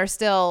some that are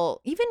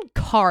still, even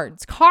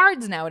cards.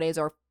 Cards nowadays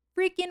are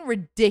freaking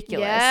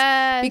ridiculous.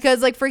 Yes.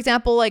 Because, like, for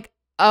example, like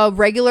a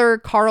regular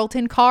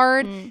Carlton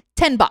card,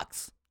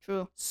 $10.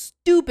 True.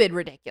 Stupid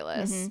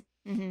ridiculous.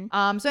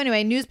 Mm-hmm. So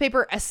anyway,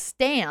 newspaper, a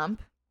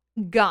stamp,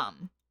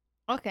 gum.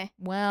 Okay.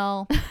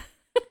 Well,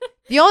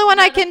 the only one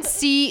I can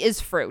see is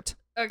fruit.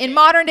 Okay. In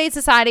modern day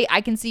society, I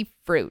can see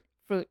fruit.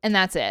 Fruit. And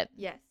that's it.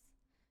 Yes.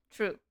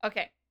 True.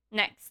 Okay.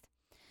 Next.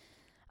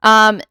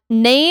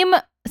 Name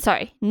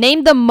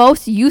the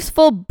most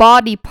useful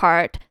body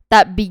part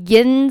that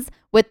begins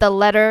with the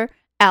letter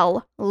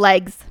L.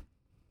 Legs.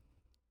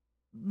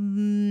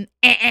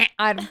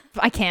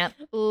 I can't.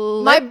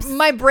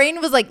 My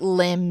brain was like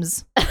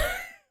limbs. And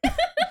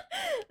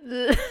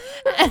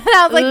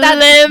I was like,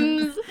 that's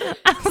limbs.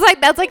 I was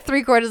like, that's like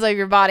 3/4 of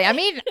your body. I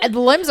mean,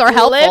 limbs are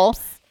helpful.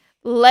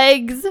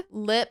 Legs.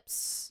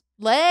 Lips.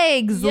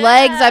 Legs. Yeah.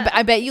 Legs.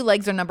 I bet you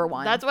legs are number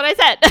 1. That's what I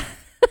said.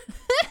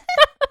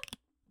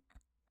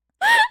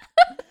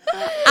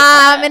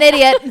 I'm an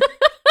idiot.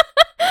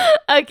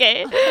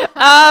 Okay.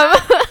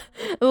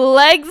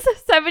 Legs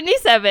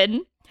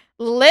 77.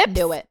 Lips.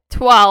 Knew it.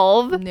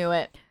 12. Knew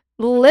it.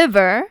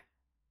 Liver.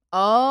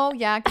 Oh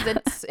yeah,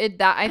 because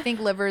I think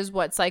livers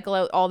cycle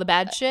out all the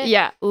bad shit.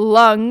 Yeah.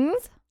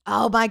 Lungs.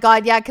 Oh my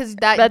god, yeah, because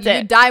That's you it.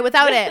 would die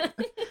without it.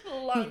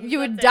 You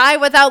would die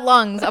without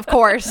lungs, of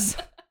course.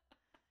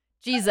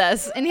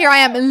 Jesus, and here I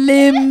am,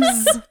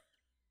 limbs.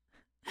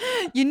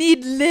 You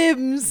need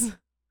limbs.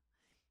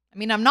 I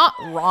mean, I'm not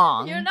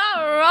wrong. You're not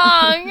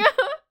wrong.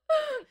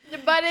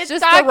 But it's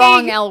just talking, the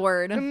wrong L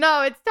word.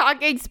 No, it's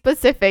talking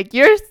specific.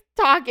 You're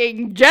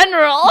talking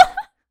general.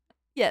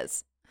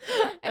 Yes.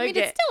 I mean,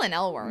 Okay. it's still an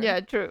L word. Yeah,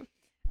 true.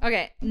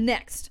 Okay,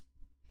 next.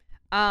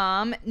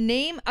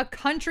 Name a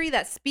country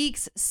that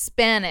speaks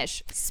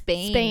Spanish.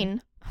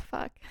 Spain.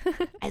 Fuck.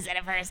 I said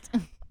it first.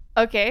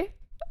 Okay.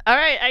 All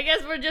right. I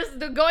guess we're just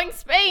going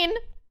Spain.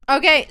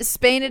 Okay,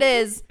 Spain it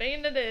is.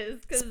 Spain it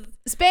is. 'Cause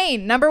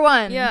Spain, number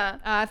 1.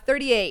 Yeah.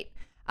 38.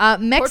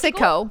 Mexico.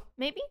 Portugal?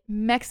 Maybe?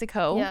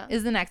 Mexico Yeah.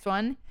 is the next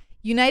one.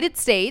 United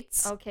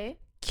States. Okay.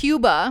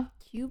 Cuba.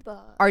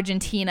 Cuba.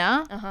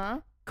 Argentina. Uh-huh.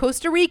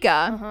 Costa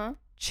Rica. Uh-huh.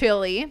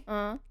 Chile.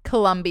 Uh-huh.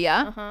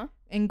 Colombia. Uh-huh.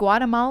 And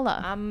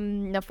Guatemala.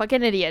 I'm a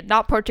fucking idiot.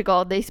 Not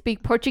Portugal. They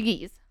speak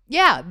Portuguese.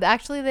 Yeah,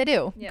 actually they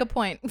do. Yeah. Good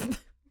point.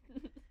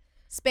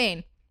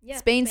 Spain. Yeah,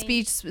 Spain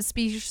Spain.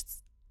 speech.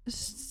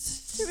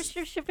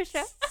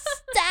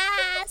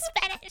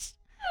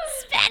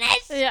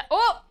 Spanish. Yeah.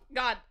 Oh,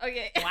 God.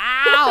 Okay.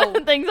 Wow.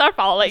 Things are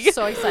falling.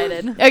 So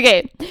excited.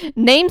 Okay.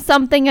 Name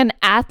something an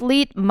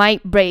athlete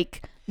might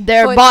break.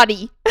 Their Foot.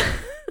 body.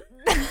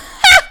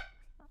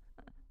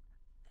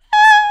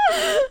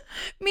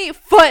 Me,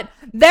 foot,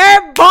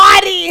 their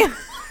body.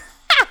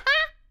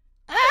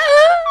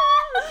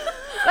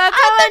 That's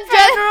how in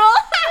general.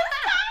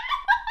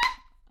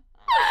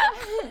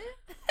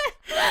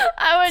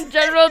 I went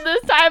general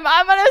this time.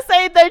 I'm going to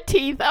say their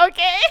teeth,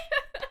 okay?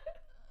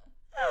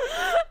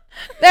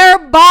 Their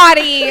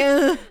body.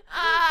 Their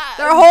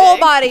whole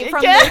body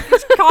from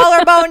the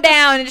collarbone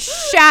down is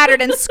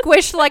shattered and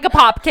squished like a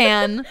pop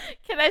can.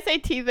 Can I say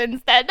teeth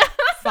instead?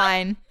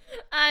 Fine.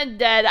 I'm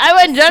dead. I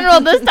went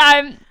general this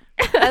time.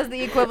 That's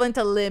the equivalent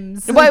to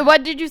limbs. Wait,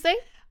 what did you say?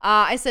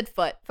 I said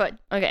foot. Foot.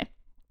 Okay.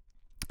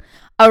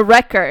 A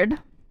record.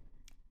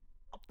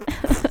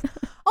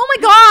 Oh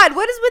my God.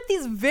 What is with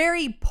these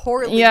very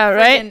poorly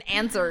freaking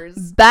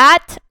answers?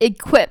 Bat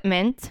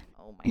equipment.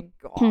 Oh my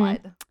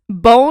God.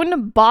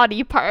 Bone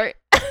body part.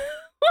 What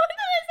did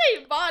I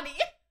say? Body.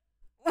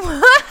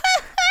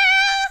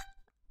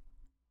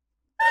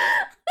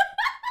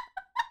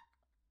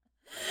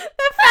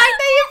 The fact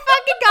that you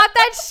fucking got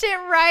that shit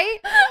right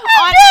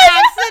on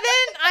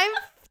accident, I'm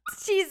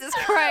Jesus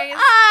Christ.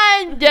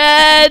 I'm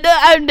dead.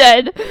 I'm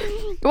dead.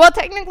 Well,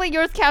 technically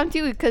yours count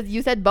too because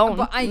you said bone.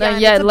 Yeah,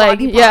 it's a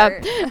body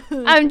part.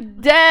 I'm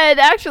dead.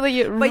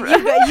 Actually,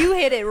 But you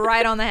hit it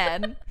right on the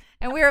head.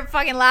 And we were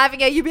fucking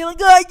laughing at you, being like,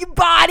 "Oh, your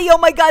body! Oh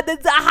my God,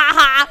 that's a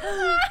ha ha!"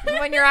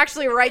 When you're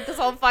actually right this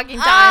whole fucking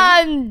time.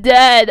 I'm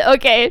dead.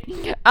 Okay.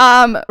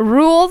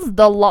 Rules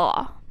the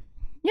law.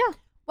 Yeah.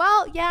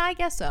 Well, yeah, I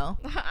guess so.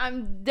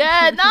 I'm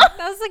dead. No.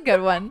 That was a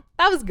good one.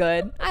 That was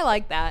good. I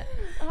like that.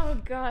 Oh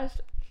gosh.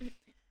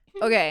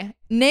 Okay.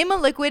 Name a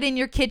liquid in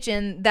your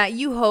kitchen that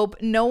you hope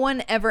no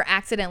one ever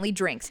accidentally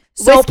drinks.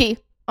 Whiskey.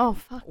 Oh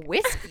fuck.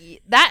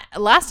 Whiskey. That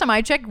last time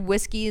I checked,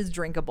 whiskey is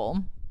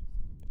drinkable.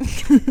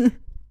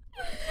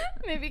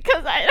 Maybe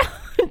because I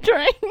don't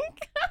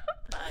drink.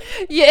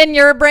 Yeah, in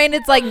your brain,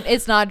 it's like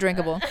it's not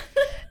drinkable.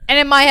 And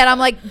in my head, I'm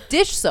like,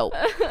 dish soap.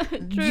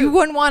 You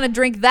wouldn't want to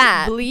drink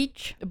that.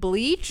 Bleach.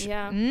 Bleach?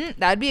 Yeah.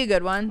 That'd be a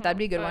good one. That'd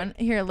be a good one.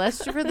 Here,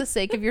 let's, for the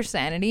sake of your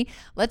sanity,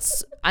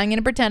 I'm going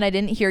to pretend I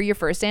didn't hear your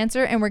first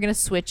answer and we're going to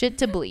switch it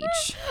to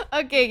bleach.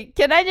 Okay,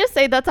 can I just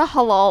say that's a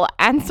halal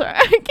answer?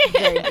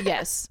 Okay.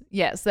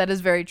 Yes, that is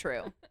very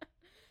true.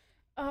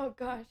 Oh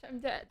gosh, I'm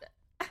dead.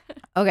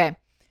 Okay,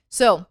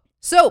 so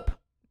soap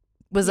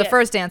was the Yes.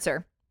 first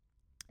answer.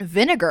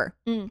 Vinegar.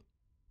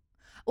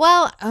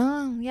 Well,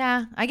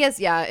 yeah, I guess,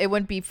 yeah, it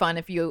wouldn't be fun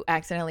if you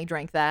accidentally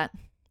drank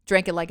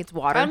it like it's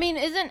water. I mean,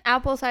 isn't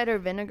apple cider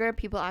vinegar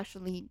people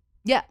actually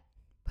yeah.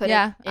 put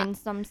Yeah. it in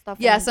some stuff?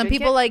 Yeah, and some drink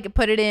people it? like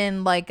put it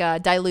in like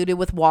diluted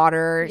with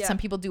water. Yeah. Some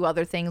people do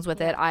other things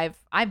with it. I've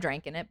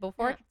drank in it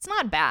before. Yeah. It's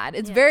not bad.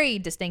 It's Yeah. very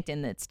distinct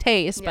in its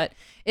taste, Yeah.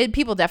 but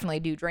people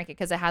definitely do drink it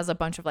because it has a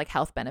bunch of like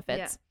health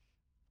benefits.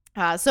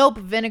 Soap,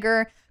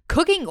 vinegar,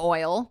 cooking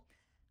oil.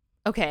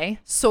 Okay,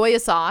 soy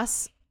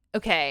sauce.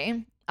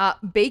 Okay,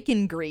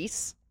 bacon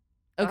grease.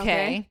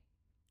 Okay.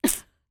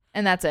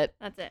 And that's it.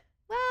 That's it.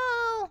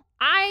 Well,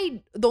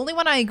 the only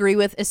one I agree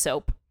with is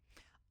soap.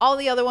 All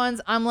the other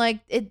ones, I'm like,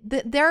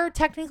 they're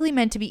technically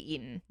meant to be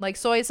eaten. Like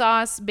soy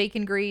sauce,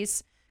 bacon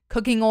grease,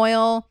 cooking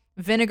oil,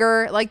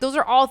 vinegar. Like those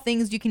are all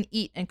things you can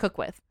eat and cook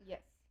with.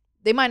 Yes.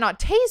 They might not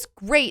taste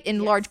great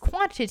in large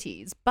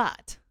quantities,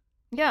 but.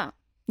 Yeah.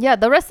 Yeah,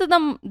 the rest of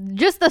them,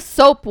 just the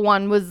soap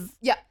one was.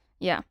 Yeah.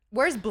 Yeah.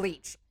 Where's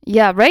bleach?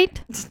 Yeah,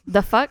 right?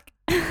 The fuck?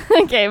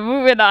 Okay,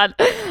 moving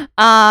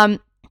on.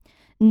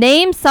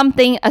 Name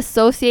something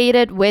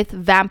associated with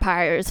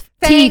vampires.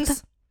 Fangs.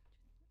 Teeth.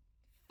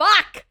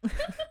 Fuck.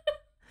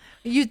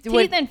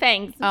 Teeth and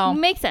fangs. Oh.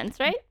 Makes sense,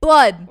 right?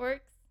 Blood.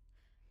 Works.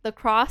 The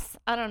cross.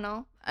 I don't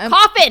know.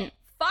 Coffin.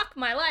 Fuck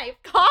my life.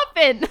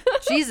 Coffin.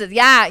 Jesus.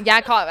 Yeah.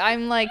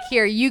 I'm like,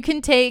 here, you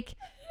can take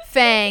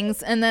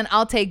fangs and then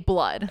I'll take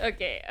blood.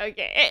 Okay.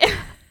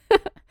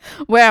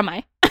 Where am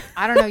I?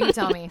 I don't know. You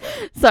tell me.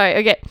 Sorry.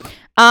 Okay.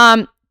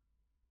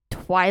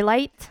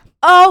 Twilight.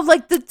 Oh,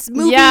 like the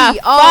movie. Yeah,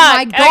 Oh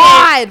my fuck.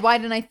 God. Why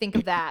didn't I think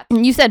of that?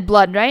 You said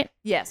blood, right?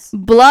 Yes.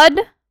 Blood,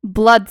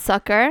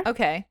 bloodsucker,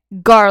 Okay.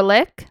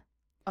 garlic,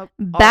 Oh,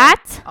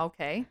 bat,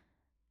 okay.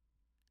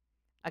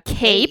 A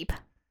cape,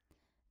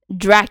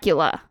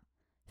 Dracula,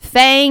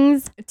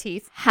 fangs,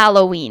 teeth.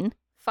 Halloween.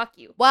 Fuck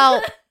you.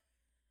 Well,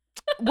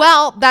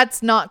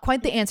 that's not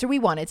quite the answer we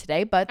wanted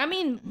today, but I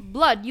mean,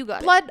 blood, you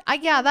got blood.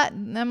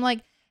 I'm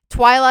like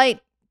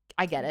Twilight.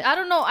 I get it. it. I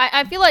don't know.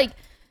 I feel like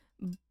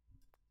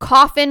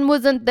coffin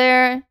wasn't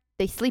there.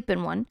 They sleep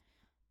in one.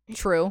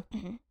 True.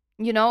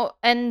 You know,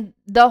 and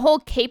the whole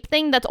cape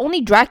thing, that's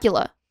only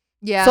Dracula.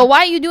 Yeah. So why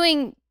are you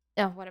doing...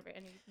 Oh, whatever.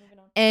 Anyways, moving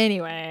on.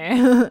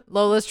 Anyway,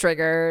 Lola's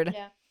triggered.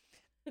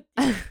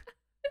 Yeah.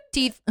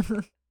 Teeth.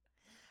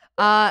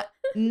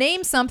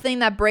 Name something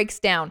that breaks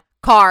down.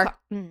 Car.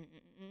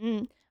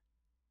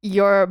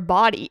 Your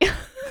body.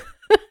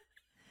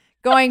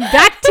 Going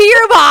back to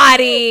your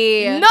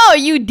body. No,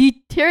 you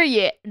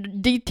deteriorate.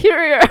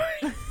 Deteriorate.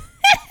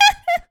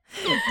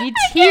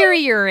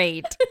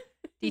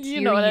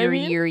 You know what I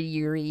mean?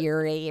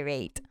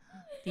 Deteriorate.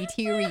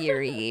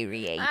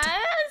 I'm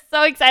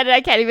so excited I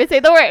can't even say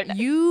the word.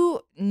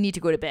 You need to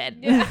go to bed.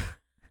 Yeah.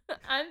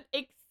 I'm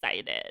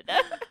excited.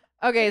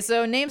 Okay,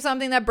 so name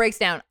something that breaks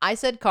down. I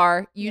said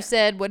car. You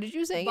said, what did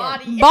you say again?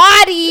 Body.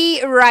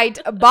 Body. Right.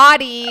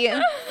 Body.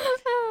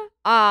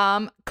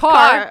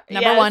 Car.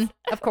 Number one,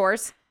 of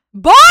course.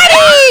 Body!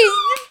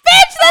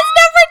 Bitch, that's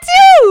number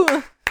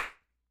 2.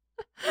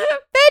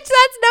 Bitch,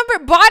 that's number...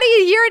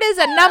 Body, here it is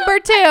at number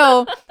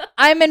 2.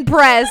 I'm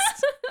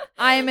impressed.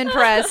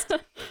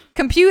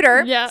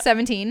 Computer, Yeah.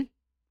 17.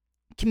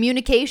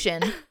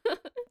 Communication.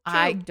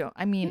 I don't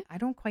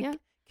quite... Yeah.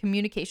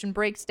 Communication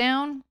breaks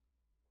down.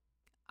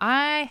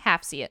 I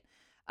half see it.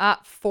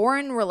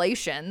 Foreign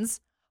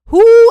relations.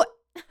 Who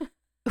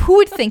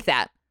would think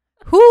that?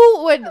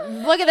 Who would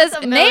look at this?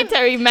 That's a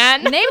military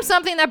man. Name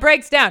something that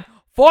breaks down.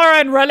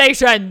 Foreign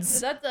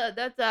relations.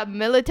 That's a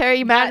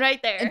military man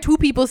right there. And 2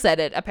 people said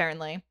it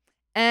apparently.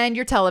 And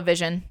your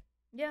television.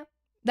 Yeah.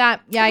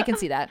 I can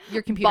see that.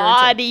 Your computer.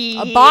 Body.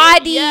 A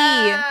body.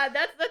 Yeah,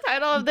 that's the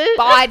title of this.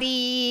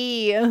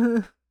 Body.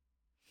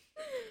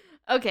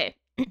 Okay.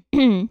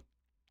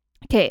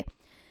 Okay.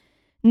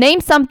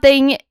 Name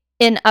something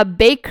in a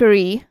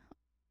bakery.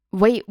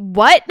 Wait,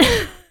 what?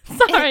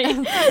 Sorry.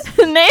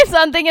 Name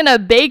something in a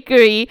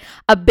bakery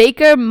a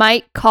baker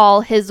might call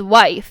his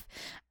wife.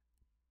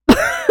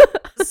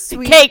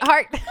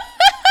 Sweetheart.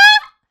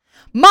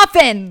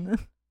 Muffin.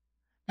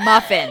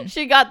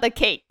 She got the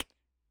cake.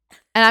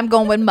 And I'm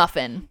going with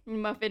muffin.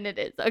 Muffin it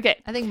is.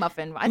 Okay. I think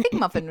muffin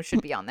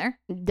should be on there.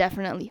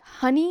 Definitely.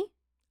 Honey?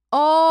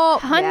 Oh,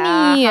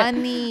 honey. Yeah,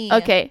 honey.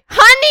 Okay.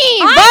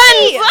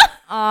 Honey!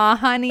 Buns!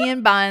 Honey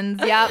and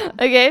buns.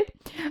 Yep. Okay.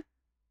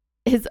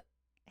 His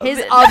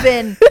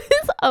oven.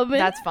 His oven.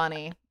 That's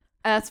funny.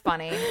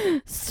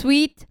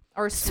 Sweet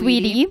or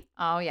sweetie.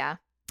 Oh, yeah.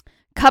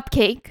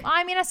 Cupcake.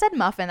 I mean, I said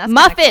muffin. That's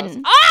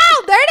muffin.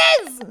 Oh, there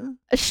it is.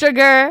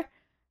 Sugar.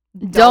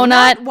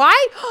 Donut.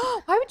 Why?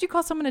 Why would you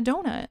call someone a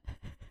donut?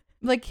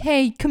 Like,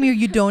 hey, come here,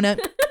 you donut.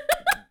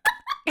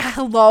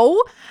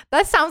 Hello?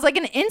 That sounds like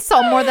an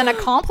insult more than a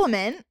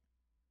compliment.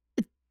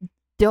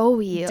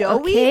 Doughy.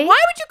 Doughy? Okay? Why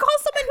would you call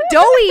someone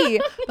doughy?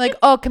 Like,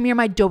 oh, come here,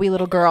 my doughy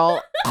little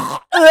girl.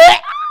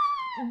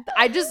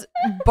 I just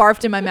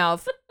barfed in my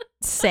mouth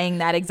saying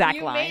that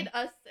exact line. You made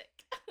us sick.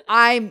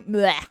 I'm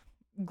bleh,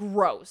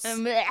 gross.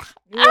 Bleh.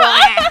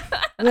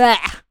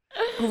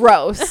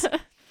 Gross.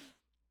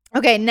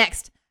 Okay,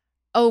 next.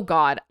 Oh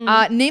God.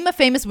 Name a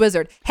famous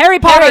wizard. Harry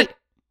Potter.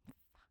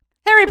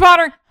 Harry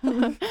Potter.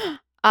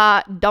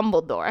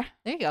 Dumbledore.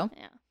 There you go.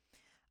 Yeah.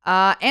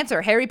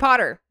 Answer. Harry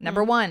Potter.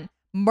 Number 1.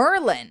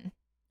 Merlin.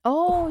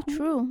 Oh,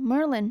 true.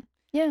 Merlin.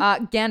 Yeah.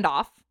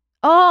 Gandalf.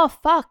 Oh,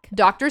 fuck.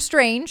 Doctor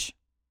Strange.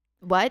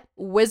 What?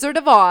 Wizard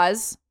of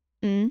Oz.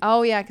 Mm.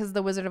 Oh yeah, because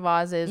the Wizard of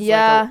Oz is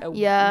wizard. A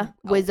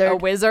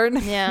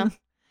wizard. Yeah.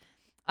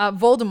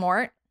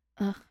 Voldemort.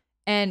 Ugh.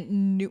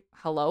 And Newt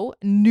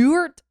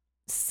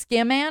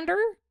Scamander.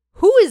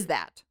 Who is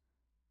that?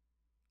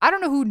 I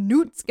don't know who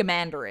Newt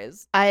Scamander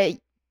is. I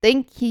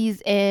think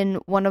he's in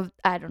one of...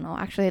 I don't know.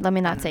 Actually, let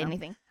me not say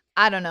anything.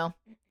 I don't know.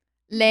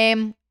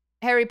 Lame.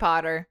 Harry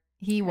Potter.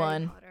 He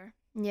won. Potter.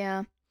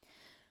 Yeah.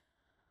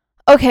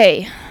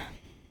 Okay.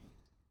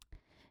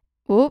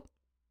 Whoop.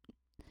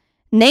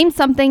 Name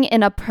something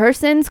in a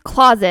person's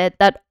closet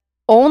that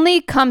only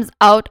comes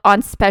out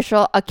on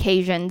special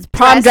occasions.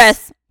 Prom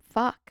dress.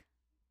 Fuck.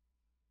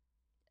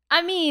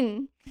 I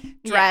mean...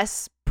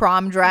 Dress. Yeah.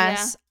 Prom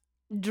dress.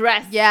 Yeah.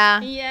 Dress.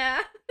 Yeah. Yeah.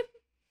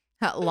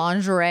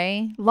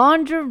 Lingerie.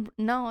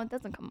 No, it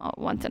doesn't come out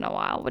once in a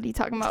while. What are you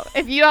talking about?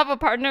 If you have a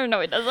partner,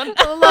 no, it doesn't.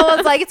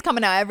 Lola's like, it's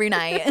coming out every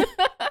night.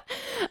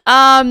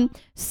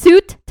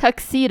 Suit,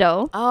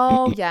 tuxedo.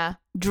 Oh, yeah.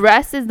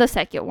 Dress is the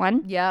second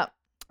one. Yep.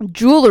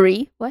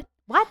 Jewelry. What?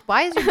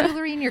 Why is your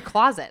jewelry in your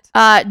closet?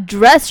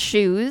 Dress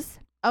shoes.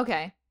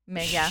 Okay.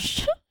 Yeah.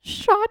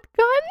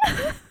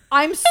 Shotgun.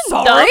 I'm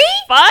sorry? The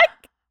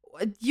fuck?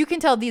 You can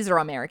tell these are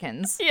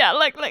Americans. Yeah,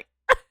 like.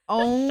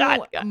 Oh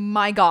Shotgun.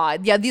 my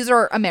God. Yeah, these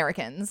are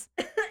Americans.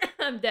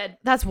 I'm dead.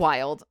 That's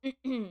wild.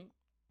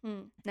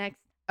 Next.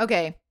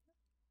 Okay.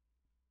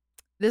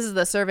 This is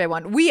the survey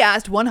one. We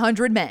asked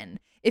 100 men,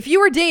 if you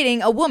were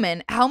dating a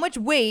woman, how much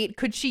weight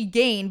could she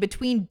gain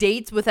between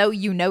dates without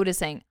you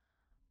noticing?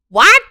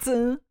 What?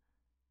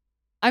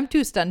 I'm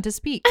too stunned to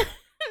speak. Me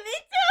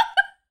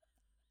too.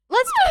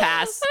 Let's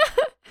pass.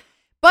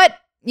 But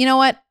you know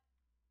what?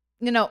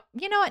 You know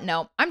what?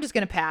 No, I'm just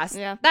gonna pass.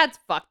 Yeah. That's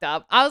fucked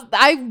up. I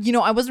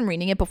wasn't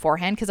reading it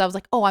beforehand because I was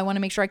like, oh, I want to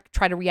make sure I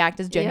try to react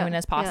as genuine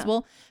as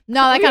possible.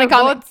 No, that kind of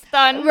both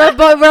stunned.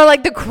 We're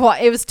like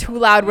it was too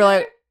loud. We're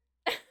like,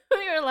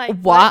 we were like,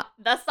 what?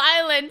 The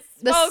silence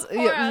spoke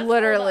for us.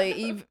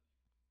 Literally.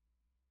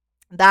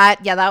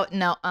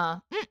 No.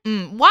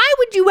 Why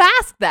would you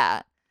ask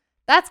that?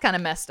 That's kind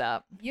of messed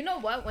up. You know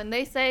what? When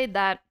they say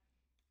that,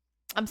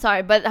 I'm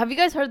sorry, but have you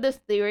guys heard this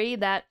theory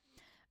that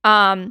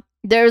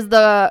there's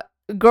the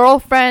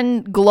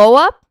girlfriend glow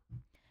up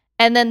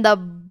and then the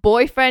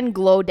boyfriend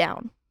glow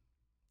down?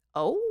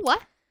 Oh,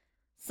 what?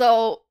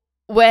 So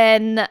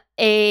when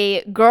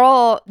a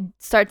girl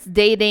starts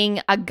dating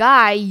a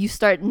guy, you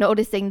start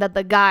noticing that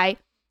the guy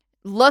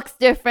looks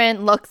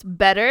different, looks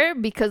better,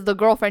 because the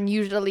girlfriend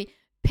usually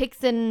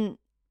picks and,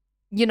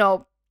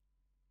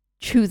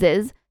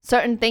 chooses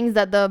certain things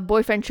that the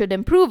boyfriend should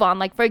improve on.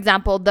 Like, for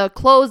example, the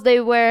clothes they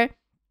wear.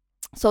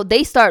 So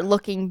they start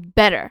looking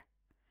better,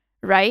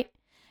 right?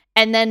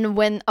 And then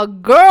when a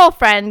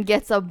girlfriend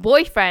gets a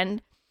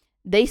boyfriend,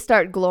 they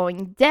start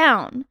glowing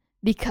down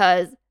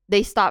because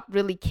they stop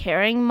really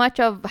caring much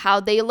of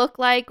how they look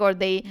like, or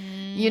they,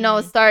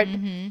 start.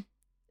 Mm-hmm.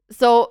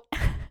 So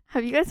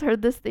have you guys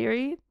heard this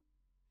theory?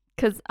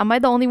 Because am I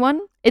the only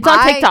one? It's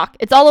on TikTok.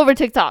 It's all over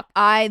TikTok.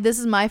 This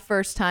is my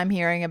first time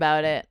hearing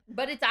about it.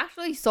 But it's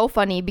actually so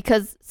funny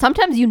because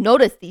sometimes you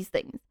notice these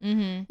things,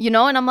 mm-hmm.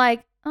 And I'm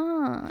like,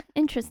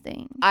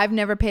 interesting. I've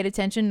never paid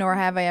attention, nor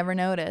have I ever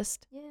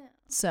noticed. Yeah.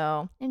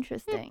 So.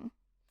 Interesting.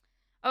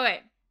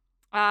 Okay.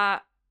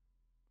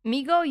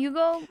 Me go, you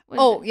go?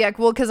 Yeah,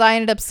 well, because I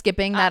ended up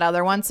skipping that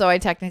other one, so I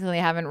technically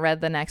haven't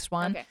read the next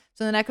one. Okay.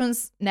 So the next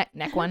one's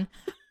neck one.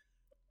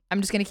 I'm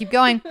just going to keep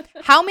going.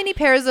 How many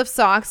pairs of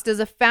socks does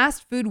a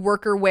fast food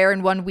worker wear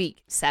in 1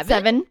 week?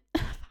 7?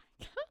 How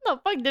the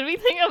fuck did we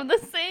think of the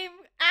same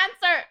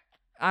answer?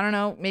 I don't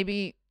know.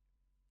 Maybe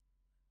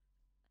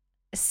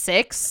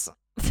 6?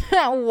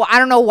 I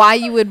don't know why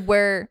you would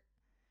wear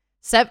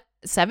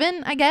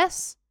 7, I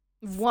guess?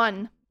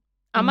 1.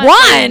 I'm gonna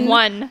say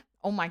 1.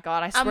 Oh my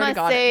God, I swear I'm to gonna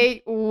God.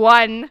 say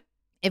 1.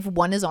 If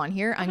 1 is on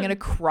here, I'm going to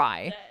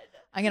cry.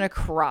 I'm going to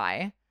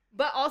cry.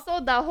 But also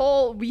the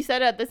whole, we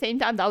said it at the same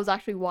time, that was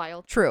actually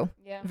wild. True.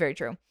 Yeah. Very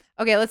true.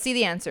 Okay, let's see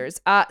the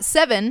answers.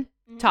 7,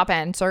 top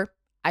answer.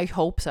 I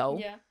hope so.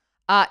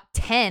 Yeah.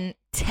 10.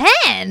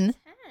 10?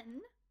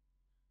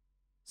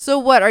 So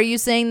what, are you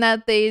saying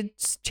that they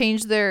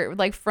changed their,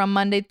 like, from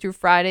Monday through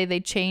Friday,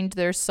 they change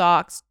their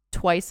socks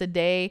twice a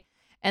day,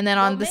 and then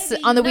on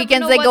the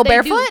weekends they go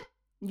barefoot?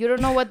 You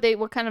don't know what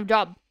kind of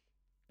job.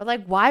 But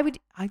like, why would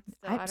I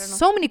don't have know.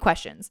 so many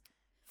questions.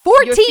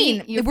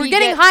 14. Your We're feet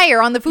getting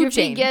higher on the food your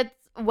chain. feet gets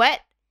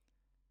wet.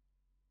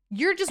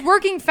 You're just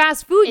working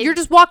fast food. You're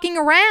just walking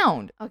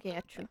around. Okay,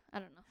 yeah, true. I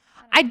don't know.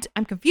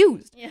 I'm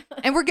confused. Yeah.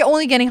 And we're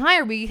only getting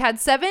higher. We had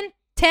 7,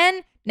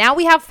 10. Now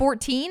we have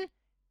 14,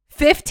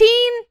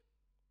 15,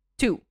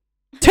 2.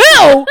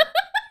 2.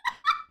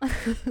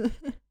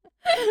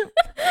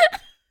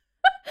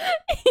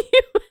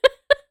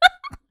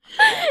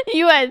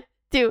 You went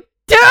 2.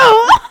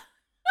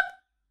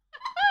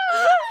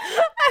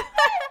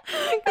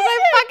 Because I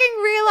fucking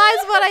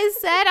realized what I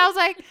said. I was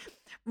like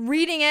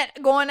reading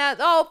it, going at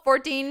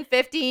 14,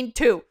 15,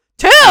 2.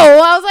 2.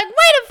 I was like, wait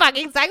a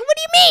fucking second. What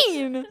do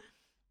you mean?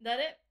 That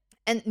it?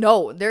 And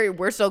no,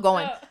 we're still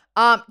going.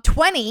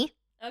 20.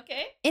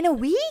 Okay. In a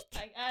week?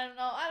 I don't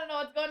know. I don't know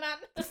what's going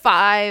on.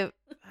 5,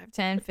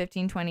 10,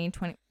 15, 20.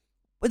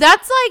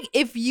 That's like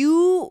if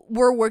you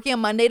were working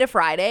on Monday to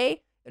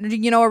Friday,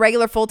 a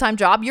regular full-time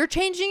job, you're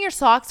changing your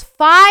socks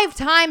 5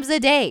 times a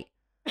day.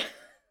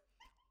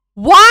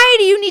 Why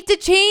do you need to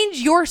change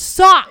your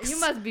socks? You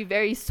must be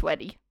very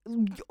sweaty.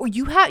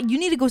 You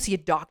need to go see a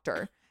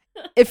doctor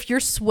if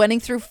you're sweating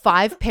through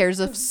 5 pairs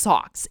of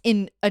socks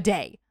in a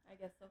day. I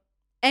guess so.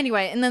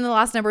 Anyway, and then the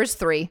last number is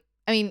 3.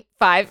 I mean,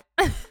 5.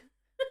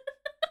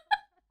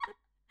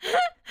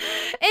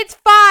 It's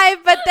 5,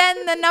 but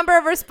then the number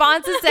of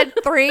responses said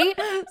 3.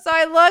 So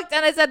I looked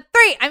and I said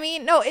 3. I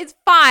mean, no, it's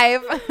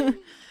 5.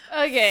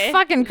 Okay.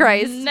 Fucking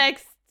Christ.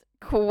 Next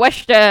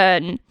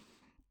question.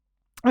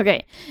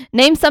 Okay.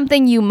 Name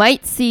something you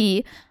might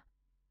see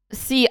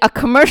a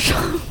commercial.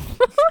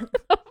 What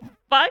the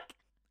fuck?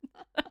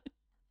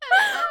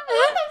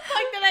 What the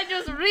fuck did I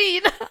just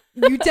read?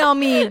 You tell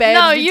me, babe.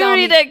 No, you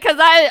read it because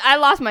I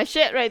lost my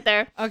shit right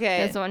there.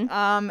 Okay. This one.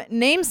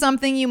 Name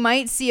something you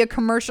might see a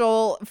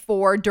commercial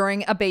for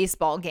during a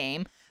baseball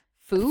game.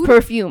 Food?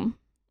 Perfume.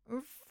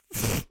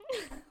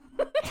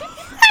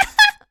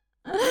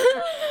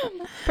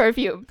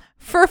 Perfume.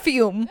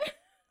 Perfume.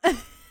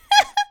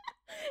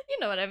 You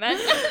know what I meant.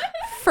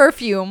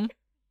 Perfume.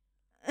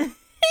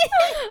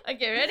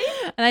 Okay, ready?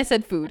 And I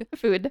said food.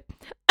 Food.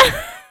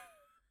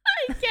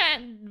 I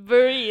can't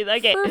breathe.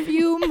 Okay.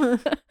 Perfume.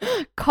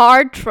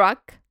 Car,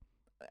 truck.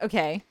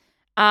 Okay.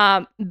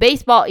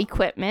 Baseball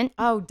equipment.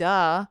 Oh,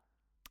 duh.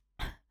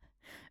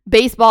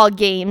 Baseball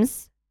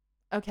games.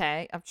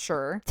 Okay, I'm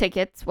sure.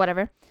 Tickets,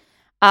 whatever.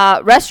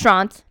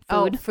 Restaurant.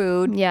 Food. Oh,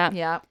 food. Yeah.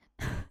 Yeah.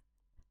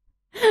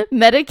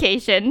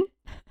 Medication.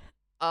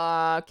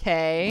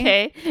 Okay.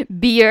 Okay.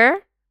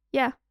 Beer.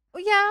 Yeah. Oh,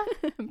 yeah.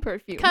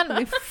 Perfume. Kind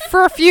of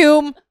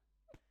perfume.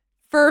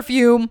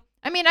 Perfume.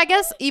 I mean, I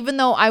guess even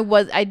though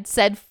I'd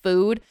said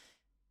food,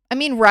 I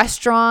mean,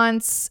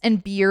 restaurants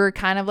and beer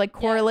kind of like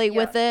correlate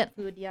with it.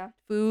 Food, yeah.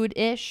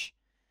 Food-ish.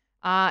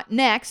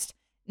 Next,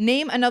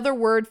 name another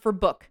word for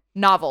book.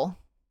 Novel.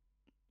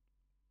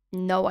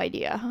 No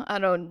idea. I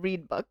don't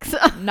read books.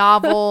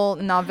 Novel.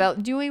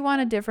 Do we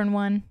want a different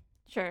one?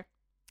 Sure.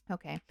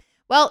 Okay.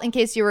 Well, in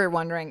case you were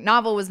wondering,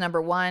 novel was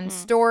number 1.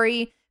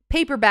 Story,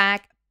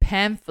 paperback,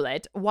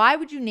 pamphlet. Why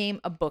would you name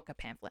a book a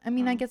pamphlet? I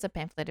mean, I guess a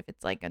pamphlet if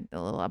it's like a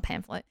little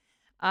pamphlet.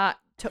 I'm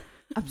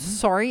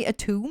sorry, a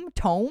tome,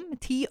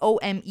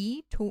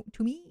 T-O-M-E,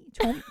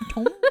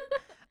 tome.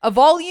 A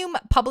volume,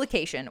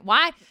 publication.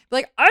 Why?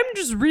 Like, I'm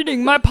just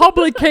reading my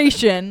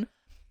publication.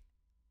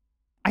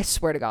 I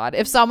swear to God,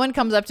 if someone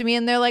comes up to me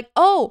and they're like,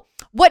 "Oh,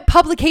 what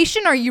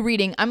publication are you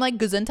reading?" I'm like,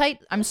 Gesundheit.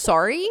 I'm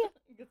sorry.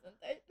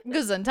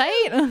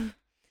 Gesundheit.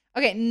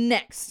 Okay,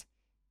 next.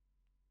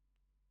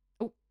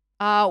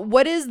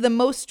 What is the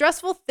most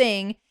stressful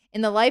thing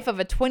in the life of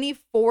a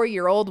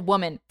 24-year-old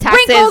woman?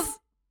 Taxes. Wrinkles.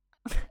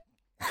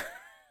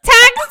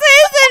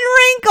 Taxes and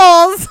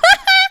wrinkles.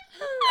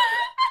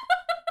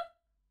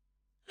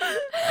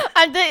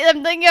 I'm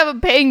thinking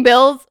of paying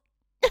bills.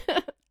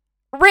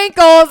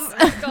 Wrinkles.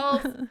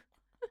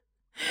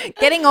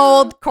 Getting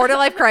old. Quarter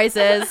life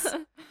crisis.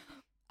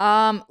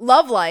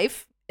 Love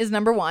life is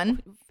number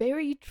 1.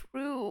 Very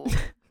true.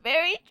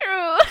 Very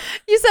true.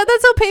 You said that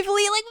so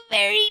painfully, like,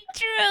 very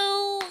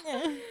true.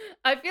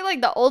 I feel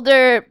like the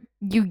older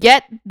you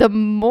get, the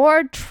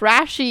more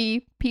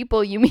trashy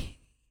people you meet.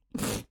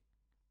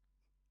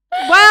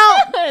 Well,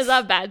 is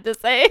that bad to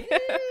say?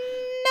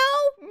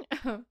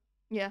 No.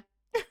 Yeah.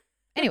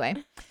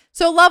 Anyway,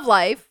 so love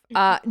life,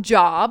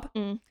 job,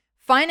 Mm.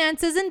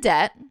 finances and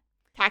debt,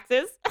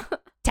 Taxes.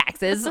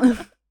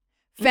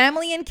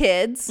 family and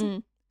kids,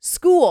 Mm.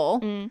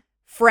 school,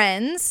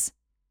 friends,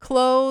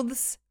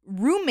 clothes,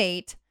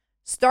 roommate,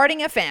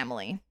 starting a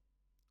family.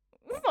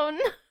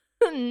 Oh,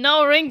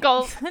 no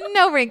wrinkles.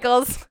 No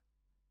wrinkles.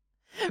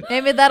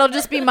 Maybe that'll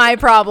just be my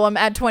problem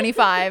at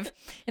 25.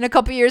 In a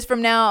couple years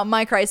from now,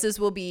 my crisis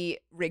will be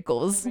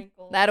wrinkles.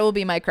 That will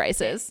be my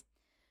crisis.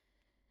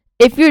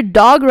 If your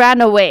dog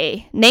ran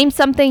away, name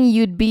something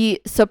you'd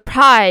be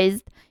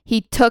surprised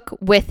he took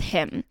with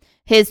him.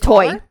 His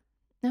toy. Collar?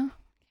 No.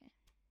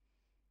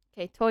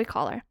 Okay, toy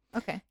collar.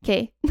 Okay.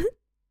 Okay.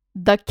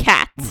 The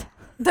cat.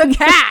 The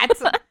cat.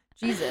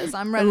 Jesus,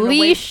 I'm running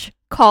Leash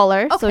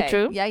collar. away. So Okay.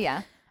 true.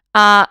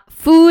 Yeah.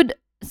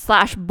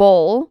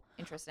 Food/bowl.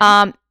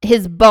 Interesting.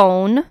 His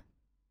bone.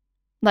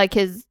 Like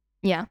his,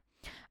 yeah.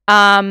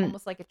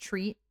 Almost like a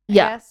treat, I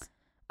yeah. guess.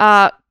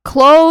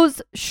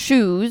 Clothes,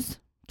 shoes.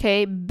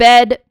 Okay.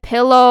 Bed,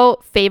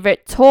 pillow,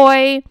 favorite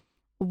toy,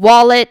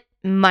 wallet,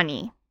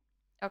 money.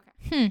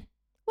 Okay.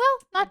 Well,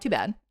 not too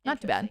bad. Not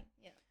too bad.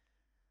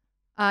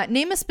 Yeah.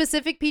 Name a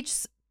specific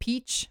peach.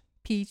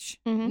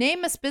 Mm-hmm.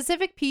 Name a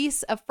specific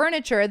piece of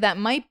furniture that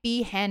might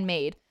be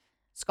handmade.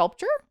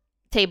 Sculpture?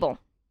 Table.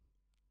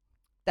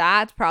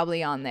 That's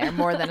probably on there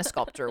more than a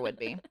sculpture would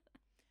be.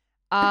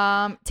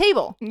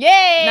 Table.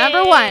 Yay!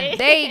 Number 1.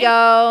 There you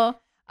go.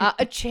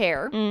 A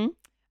chair.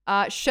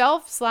 Mm-hmm.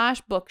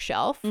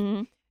 Shelf/bookshelf.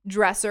 Mm-hmm.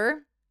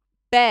 Dresser.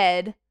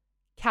 Bed.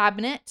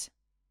 Cabinet.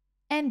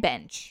 And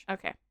bench.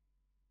 Okay.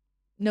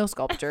 No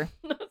sculpture.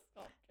 No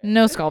sculpture.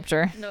 No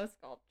sculpture. No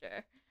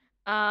sculpture.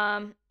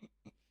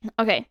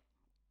 Okay.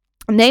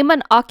 Name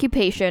an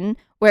occupation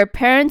where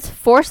parents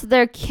force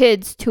their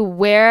kids to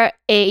wear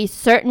a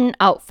certain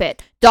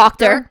outfit.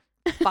 Doctor.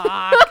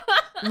 Fuck.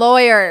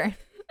 Lawyer.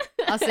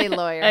 I'll say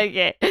lawyer.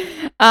 Okay.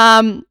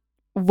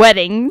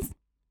 Weddings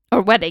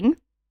or wedding.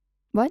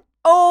 What?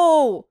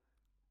 Oh,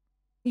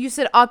 you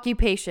said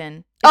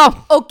occupation.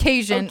 Oh,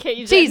 Occasion.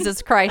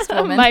 Jesus Christ,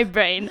 woman. my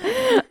brain.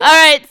 All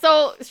right.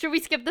 So should we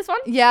skip this one?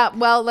 Yeah.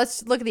 Well,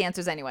 let's look at the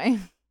answers anyway.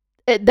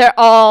 They're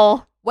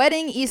all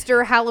Wedding,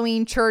 Easter,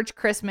 Halloween, church,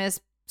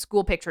 Christmas,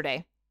 school picture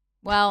day.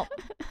 Well,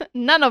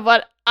 none of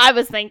what I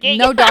was thinking.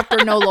 no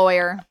doctor, no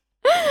lawyer.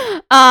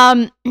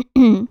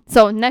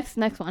 So next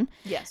one.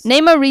 Yes.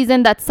 Name a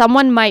reason that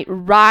someone might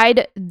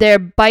ride their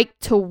bike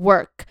to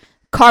work.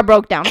 Car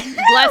broke down.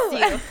 Bless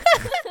you.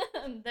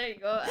 There you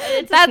go.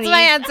 That's my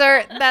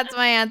answer. That's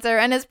my answer.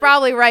 And it's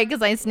probably right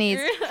because I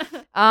sneezed.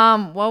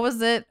 What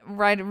was it?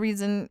 Right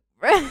reason.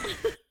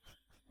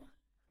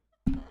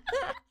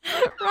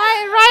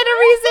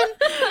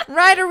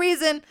 Ride a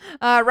reason.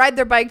 Ride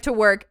their bike to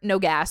work. No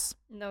gas.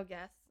 No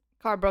gas.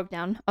 Car broke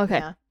down.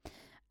 Okay.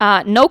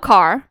 Yeah. No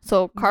car.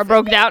 So car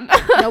broke down.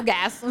 No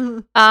gas.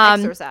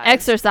 Exercise.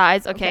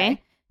 Exercise.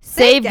 Okay.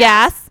 Save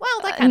gas.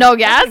 Well, that kind No of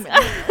gas.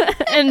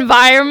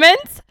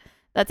 Environment.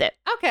 That's it.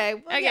 Okay.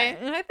 Well, Okay.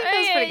 yeah, I think that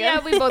was pretty good.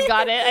 Yeah, we both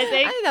got it, I I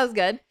think. think that was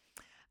good.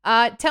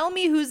 Tell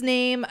me whose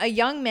name a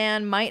young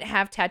man might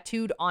have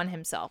tattooed on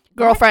himself.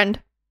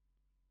 Girlfriend.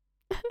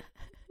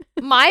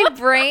 My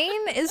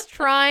brain is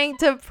trying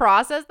to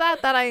process that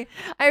I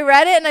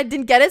read it and I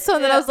didn't get it. So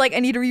then I was like, I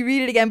need to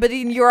reread it again. But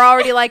then you're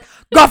already like,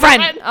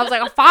 girlfriend. I was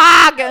like, oh,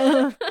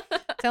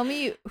 fuck. Tell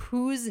me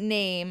whose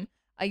name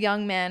a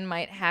young man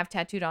might have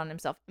tattooed on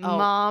himself. Oh.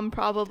 Mom,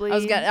 probably. I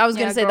was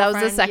gonna say that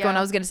was the second one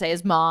I was gonna say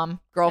is mom,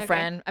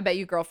 girlfriend. Okay. I bet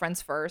you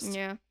girlfriend's first.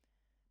 Yeah.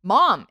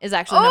 Mom is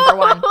actually number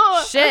one.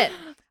 Shit.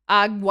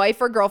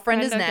 Wife or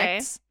girlfriend is Okay.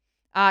 next.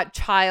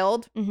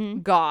 Child,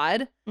 Mm-hmm.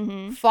 God,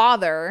 Mm-hmm.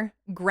 father,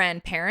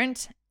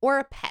 grandparent, or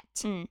a pet.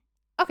 Mm.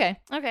 Okay.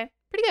 Okay.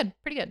 Pretty good.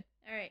 Pretty good.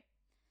 All right.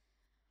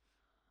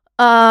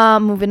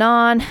 Moving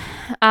on.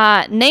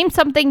 Name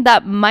something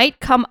that might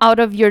come out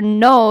of your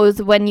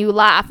nose when you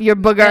laugh. Your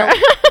booger.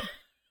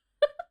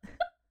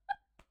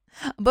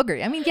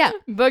 Booger. I mean, yeah.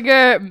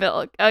 Booger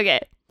milk. Okay.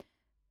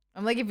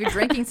 I'm like, if you're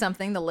drinking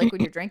something, the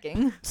liquid you're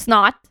drinking.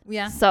 Snot.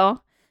 Yeah.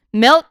 So,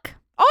 milk.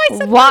 Oh, I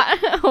said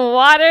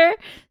Water.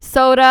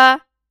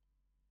 Soda.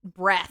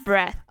 breath.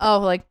 Breath. Oh,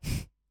 like.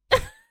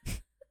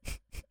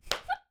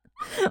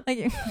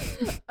 Like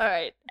All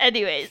right.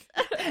 Anyways.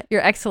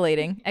 you're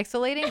exhalating.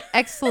 Exhalating?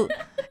 Exhaling.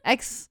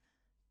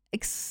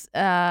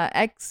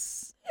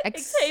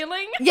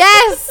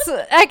 Yes!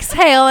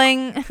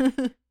 Exhaling.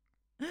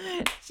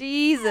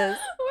 Jesus.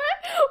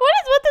 What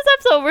is with this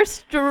episode? We're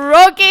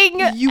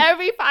stroking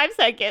every 5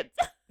 seconds.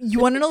 You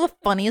want to know the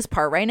funniest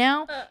part right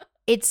now?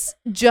 It's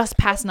just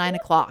past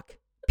 9:00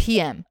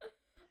 p.m.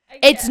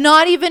 It's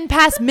not even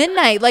past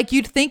midnight like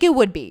you'd think it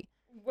would be.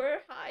 We're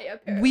high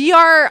apparently. We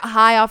are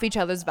high off each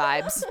other's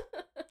vibes.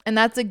 And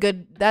that's a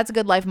good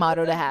life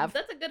motto to have.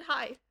 That's a good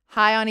high.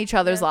 High on each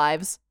other's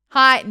lives.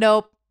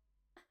 Nope.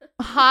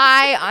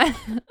 High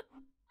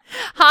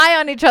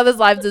on each other's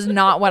lives is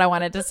not what I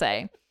wanted to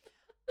say.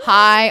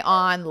 High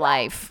on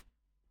life.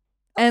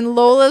 And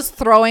Lola's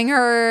throwing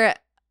her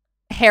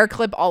hair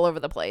clip all over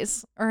the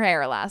place. Her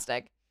hair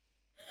elastic.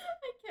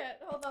 I can't.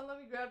 Hold on, let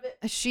me grab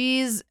it.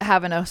 She's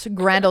having a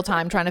grand old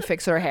time trying to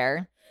fix her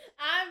hair.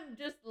 I'm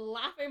just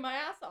laughing my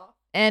ass off.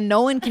 And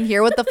no one can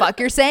hear what the fuck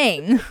you're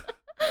saying.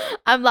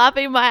 I'm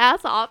laughing my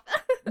ass off.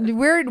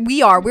 We're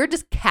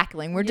just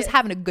cackling. We're just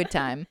having a good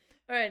time.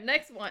 All right,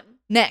 next one.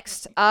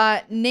 Next,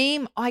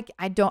 name. I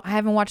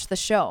haven't watched the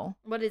show.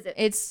 What is it?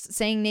 It's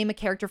saying name a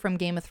character from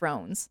Game of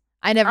Thrones.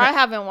 I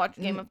haven't watched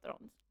Game of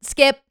Thrones.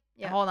 Skip.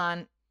 Yeah. Hold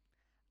on.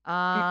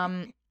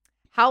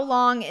 How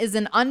long is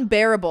an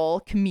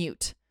unbearable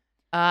commute?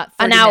 30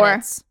 An hour.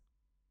 Minutes.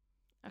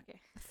 Okay.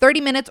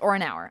 30 minutes or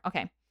an hour.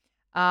 Okay.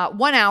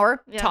 1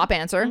 hour. Yeah. Top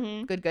answer.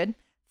 Mhm. Good.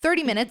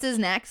 30 minutes is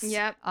next.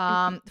 Yep.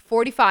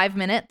 45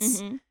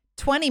 minutes. Mm-hmm.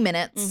 20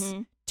 minutes.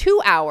 Mm-hmm.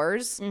 2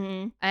 hours.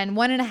 Mm-hmm. And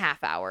 1.5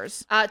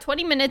 hours.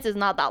 20 minutes is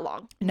not that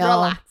long.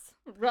 No.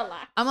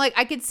 Relax. I'm like,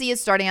 I could see it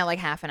starting at like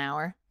half an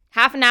hour.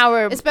 Half an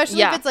hour.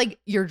 Especially if it's like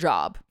your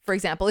job, for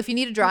example. If you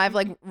need to drive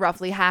like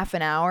roughly half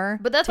an hour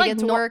But that's to like get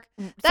to work.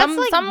 That's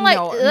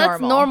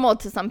that's normal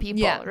to some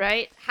people, Yeah.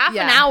 right? Half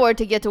Yeah. an hour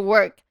to get to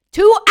work.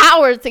 2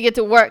 hours to get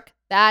to work.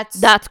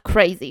 That's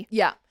crazy.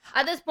 Yeah.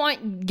 At this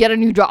point, get a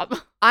new job.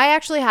 I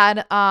actually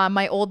had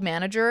my old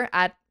manager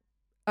at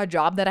a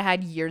job that I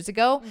had years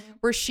ago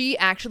where she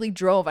actually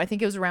drove. I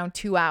think it was around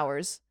 2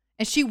 hours.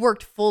 And she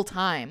worked full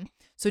time.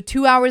 So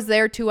 2 hours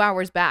there, 2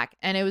 hours back.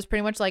 And it was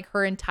pretty much like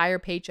her entire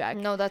paycheck.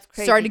 No, that's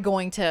crazy. Started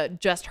going to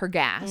just her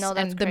gas No, that's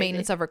and the crazy.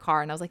 maintenance of her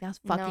car. And I was like, that's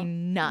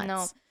fucking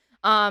nuts.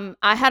 No.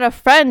 I had a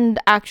friend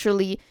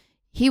actually.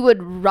 He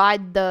would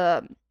ride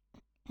the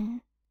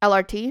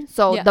LRT,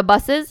 so the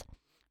buses.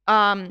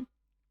 And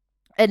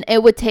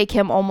it would take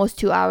him almost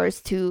 2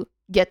 hours to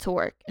get to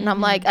work. And I'm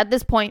like, at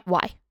this point,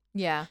 why?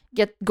 Yeah.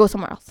 Go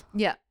somewhere else.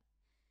 Yeah.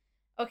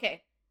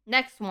 Okay.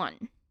 Next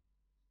one.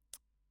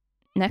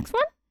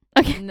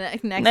 Okay.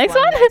 Next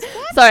one?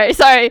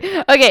 Sorry.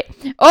 Okay.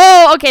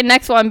 Oh, okay.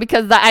 Next one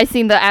because I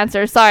seen the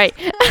answer. Sorry.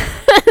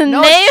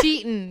 No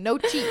cheating.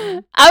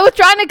 I was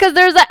trying to because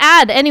there's an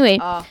ad. Anyway.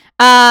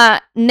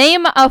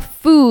 Name a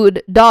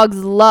food dogs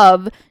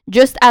love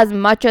just as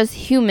much as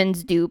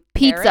humans do.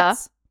 Pizza.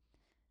 Carrots?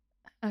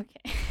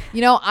 Okay.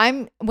 You know,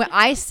 when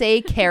I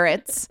say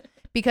carrots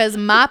because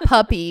my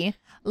puppy,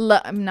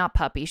 not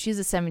puppy, she's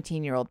a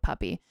 17-year-old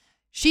puppy.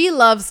 She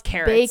loves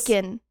carrots.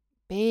 Bacon.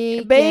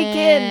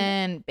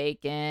 Bacon.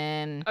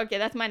 Okay,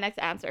 that's my next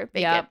answer.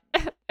 Bacon.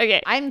 Yep.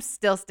 Okay. I'm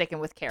still sticking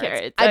with carrots.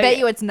 Okay. I bet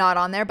you it's not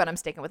on there, but I'm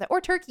sticking with it.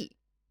 Or turkey.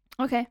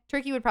 Okay.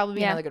 Turkey would probably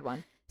be another good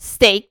one.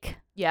 Steak.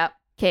 Yep.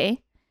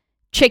 Okay.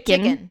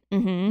 Chicken.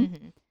 Mm-hmm.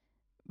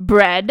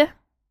 Bread.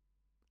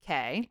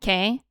 Okay.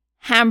 Okay.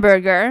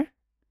 Hamburger.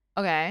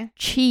 Okay.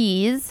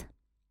 Cheese.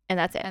 And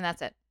that's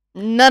it.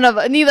 Neither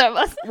of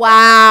us.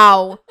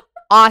 Wow.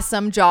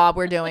 Awesome job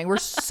we're doing. We're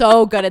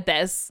so good at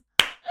this.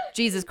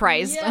 Jesus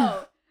Christ.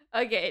 Yo.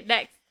 Okay,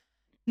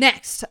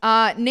 Next.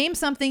 Name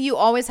something you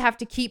always have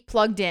to keep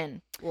plugged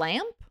in.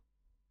 Lamp?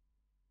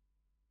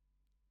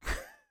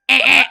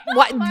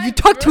 What? You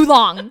took too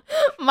long.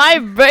 My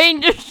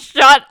brain just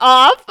shut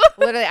off.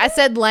 Literally, I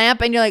said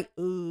lamp, and you're like,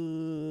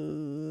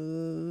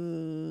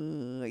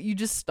 you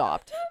just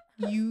stopped.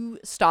 You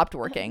stopped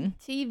working.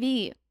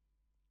 TV.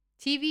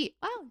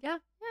 Oh, yeah.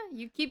 Yeah,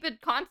 you keep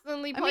it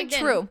constantly I mean, plugged in.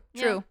 true.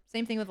 Yeah.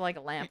 Same thing with like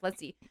a lamp. Let's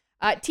see.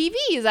 TV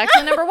is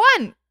actually number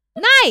one.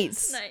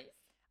 Nice.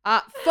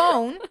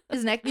 Phone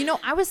is next. You know,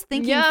 I was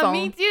thinking phone.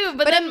 Me too.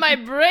 But then my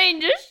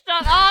brain just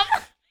shut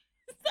off.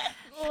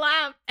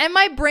 Lamp. And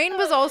my brain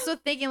was also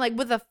thinking, like,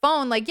 with a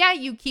phone, like, yeah,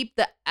 you keep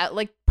the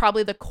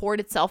probably the cord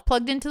itself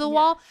plugged into the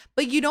wall,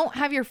 but you don't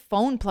have your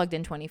phone plugged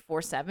in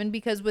 24/7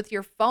 because with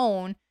your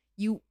phone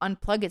you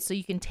unplug it so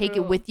you can take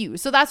it with you.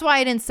 So that's why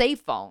I didn't say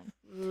phone.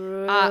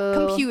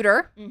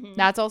 Computer,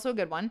 that's also a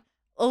good one.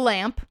 A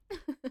lamp,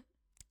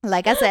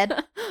 like I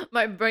said.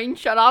 My brain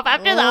shut off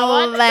after that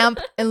one.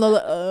 Lamp and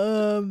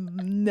Lola.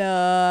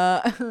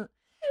 No.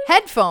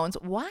 Headphones.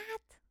 What?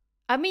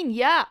 I mean,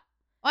 yeah.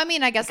 I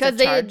mean, I guess because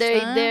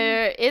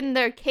they're in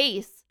their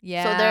case.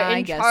 Yeah, so they're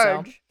in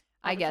charge. So.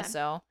 I guess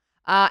so.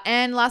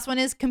 And last one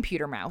is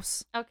computer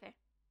mouse. Okay.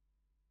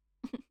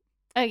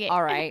 Okay.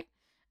 All right.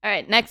 All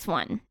right. Next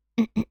one.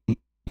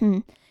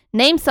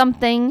 Name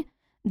something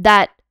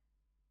that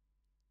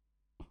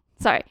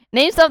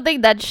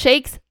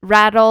shakes,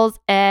 rattles,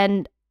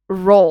 and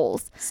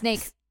rolls.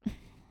 Snake.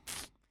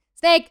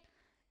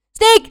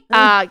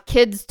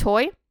 Kid's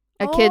toy.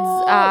 A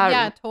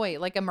kid's toy,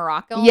 like a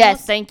maraca. Almost.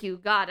 Yes, thank you.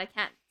 God, I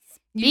can't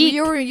speak.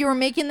 You were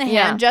making the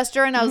hand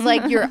gesture, and I was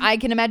like, I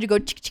can imagine go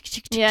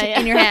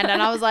in your hand,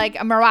 and I was like, a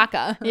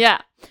maraca. Yeah.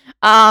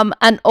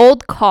 An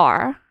old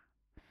car.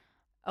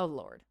 Oh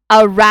Lord.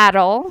 A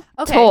rattle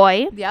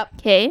toy. Yep.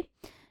 Okay.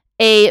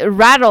 A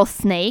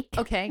rattlesnake.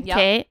 Okay. Yep.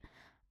 Okay.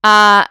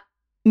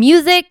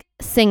 Music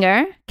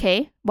singer.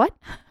 Okay. What?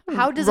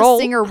 How does a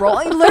singer roll?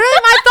 Literally,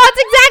 my thoughts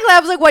exactly. I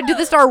was like, what? Do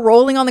they start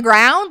rolling on the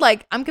ground?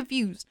 Like, I'm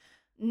confused.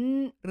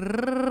 No,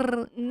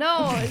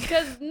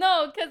 because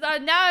now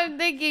I'm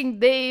thinking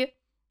they.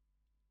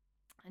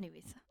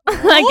 Anyways,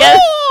 I guess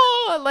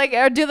like,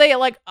 or do they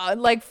like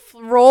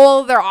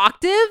roll their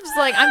octaves?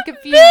 Like, I'm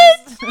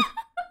confused.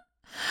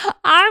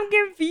 I'm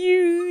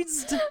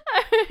confused.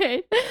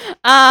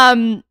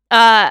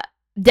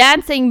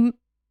 Dancing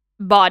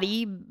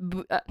body.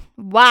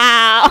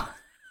 Wow.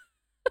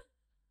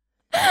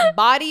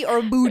 Body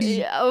or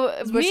booty?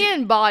 Me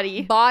and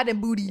body. Bod and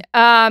booty.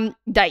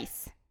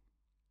 Dice.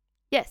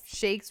 Yes.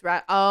 Shakes,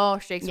 rat,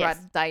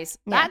 dice.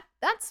 Yeah.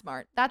 That's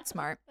smart. That's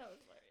smart.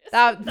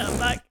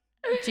 That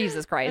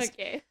Jesus Christ.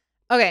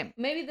 Okay.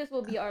 Maybe this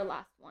will be our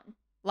last one.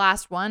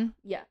 Last one?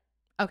 Yeah.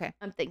 Okay.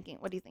 I'm thinking.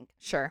 What do you think?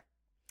 Sure.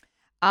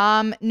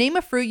 Name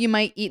a fruit you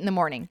might eat in the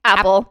morning.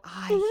 Apple.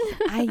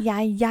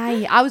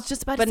 I was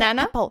just about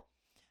Banana? to say apple.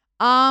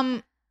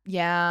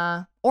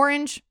 Yeah.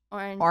 Orange.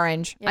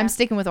 Yeah. I'm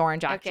sticking with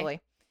orange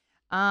actually.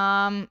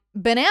 Okay.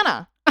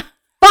 Banana.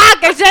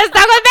 Fuck, I should have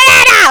stuck with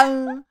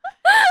banana.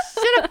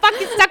 Should have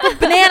fucking stuck with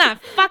banana.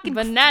 Fucking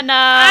banana.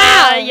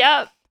 Ow.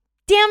 Yep.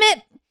 Damn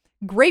it.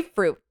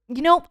 Grapefruit.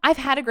 You know, I've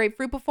had a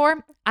grapefruit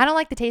before. I don't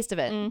like the taste of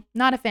it.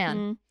 Not a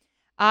fan.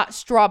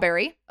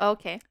 Strawberry.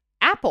 Okay.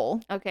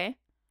 Apple. Okay.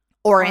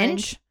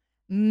 Orange.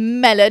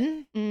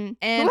 Melon. And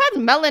who has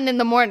melon in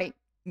the morning?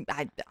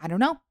 I don't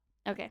know.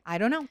 Okay. I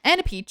don't know.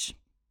 And a peach.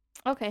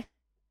 Okay.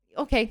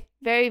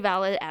 Very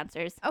valid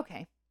answers.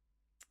 Okay.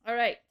 All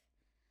right.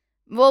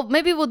 Well,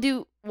 maybe we'll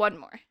do one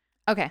more.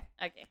 Okay.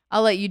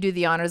 I'll let you do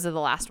the honors of the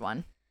last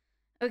one.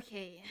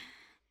 Okay.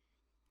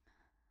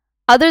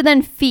 Other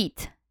than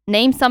feet,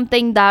 name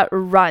something that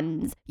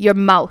runs. Your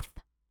mouth.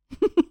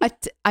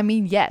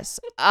 Yes.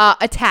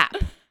 A tap.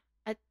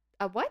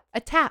 A what?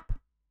 A tap.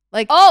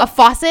 Like a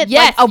faucet?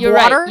 Yes, like you're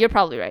water? Right. You're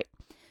probably right.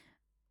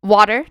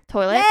 Water,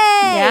 toilet. Yay!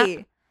 Yeah.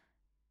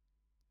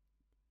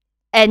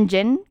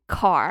 Engine,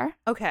 car.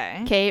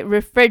 Okay.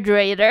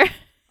 Refrigerator.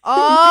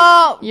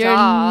 Oh,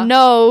 your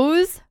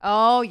nose.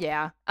 Oh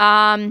yeah.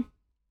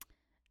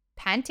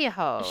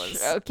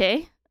 Pantyhose.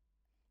 Okay.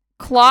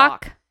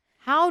 Clock.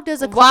 How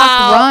does a clock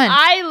run?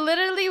 I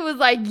literally was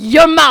like,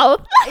 your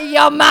mouth.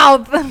 Your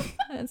mouth.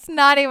 It's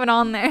not even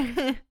on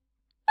there.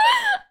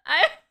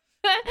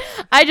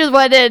 I just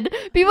wanted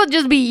people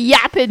just be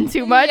yapping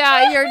too much.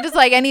 Yeah, you're just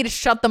like, I need to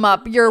shut them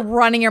up. You're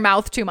running your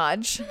mouth too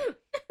much.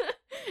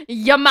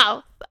 Your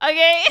mouth.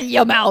 Okay.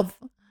 Your mouth.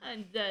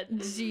 I'm dead.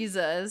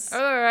 Jesus.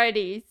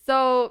 Alrighty.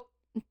 So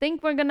I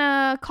think we're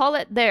gonna call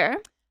it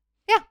there.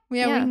 Yeah, we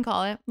can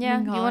call it.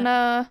 Yeah. You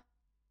wanna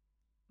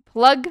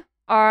plug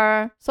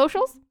our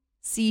socials?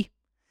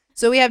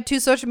 So we have 2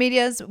 social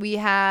medias. We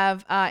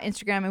have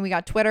Instagram and we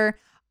got Twitter.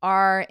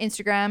 Our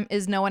Instagram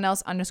is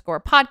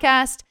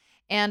nooneelse_podcast.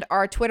 And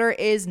our Twitter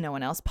is No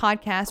One Else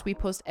Podcast. We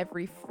post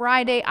every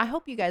Friday. I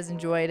hope you guys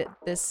enjoyed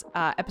this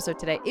episode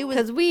today. It was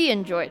because we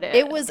enjoyed it.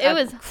 It was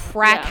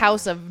crack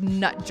house of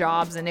nut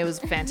jobs, and it was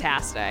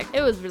fantastic.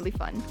 It was really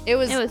fun. It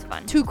was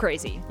fun. Too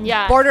crazy.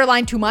 Yeah.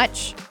 Borderline too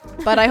much.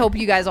 But I hope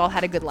you guys all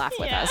had a good laugh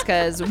with us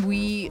because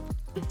we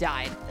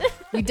died.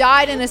 We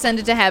died and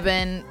ascended to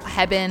heaven.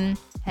 Heaven.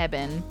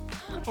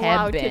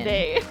 Wow,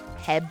 today.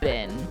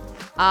 Heaven.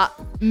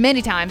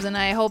 many times, and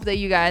I hope that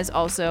you guys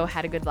also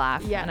had a good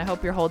laugh. Yeah. And I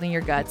hope you're holding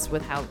your guts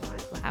with how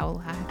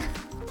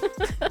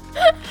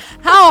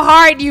how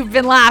hard you've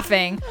been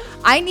laughing.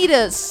 I need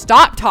to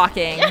stop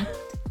talking,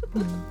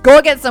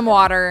 go get some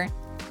water,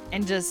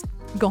 and just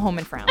go home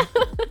and frown.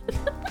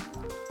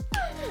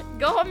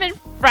 Go home and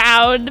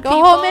frown.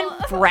 Go home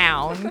and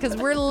frown because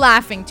we're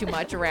laughing too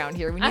much around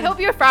here. I hope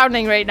you're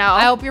frowning right now.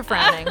 I hope you're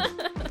frowning.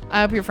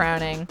 I hope you're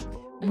frowning.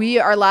 We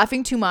are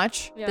laughing too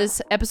much. Yeah.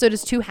 This episode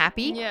is too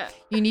happy. Yeah.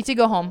 You need to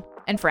go home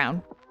and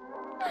frown.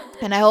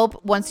 And I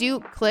hope once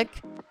you click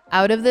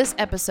out of this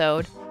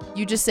episode,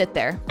 you just sit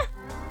there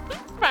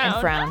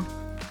and frown.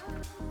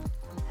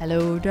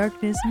 Hello,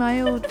 darkness,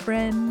 my old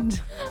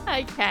friend.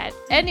 I can't.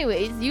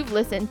 Anyways, you've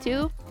listened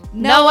to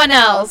No one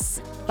else.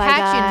 Bye,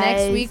 Catch you guys.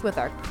 next week with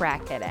our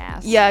crackhead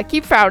ass. Yeah,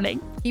 keep frowning.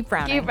 Keep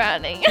frowning. Keep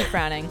frowning. Keep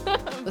frowning. We'll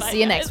Bye,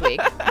 see you guys. next week.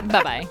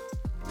 Bye-bye.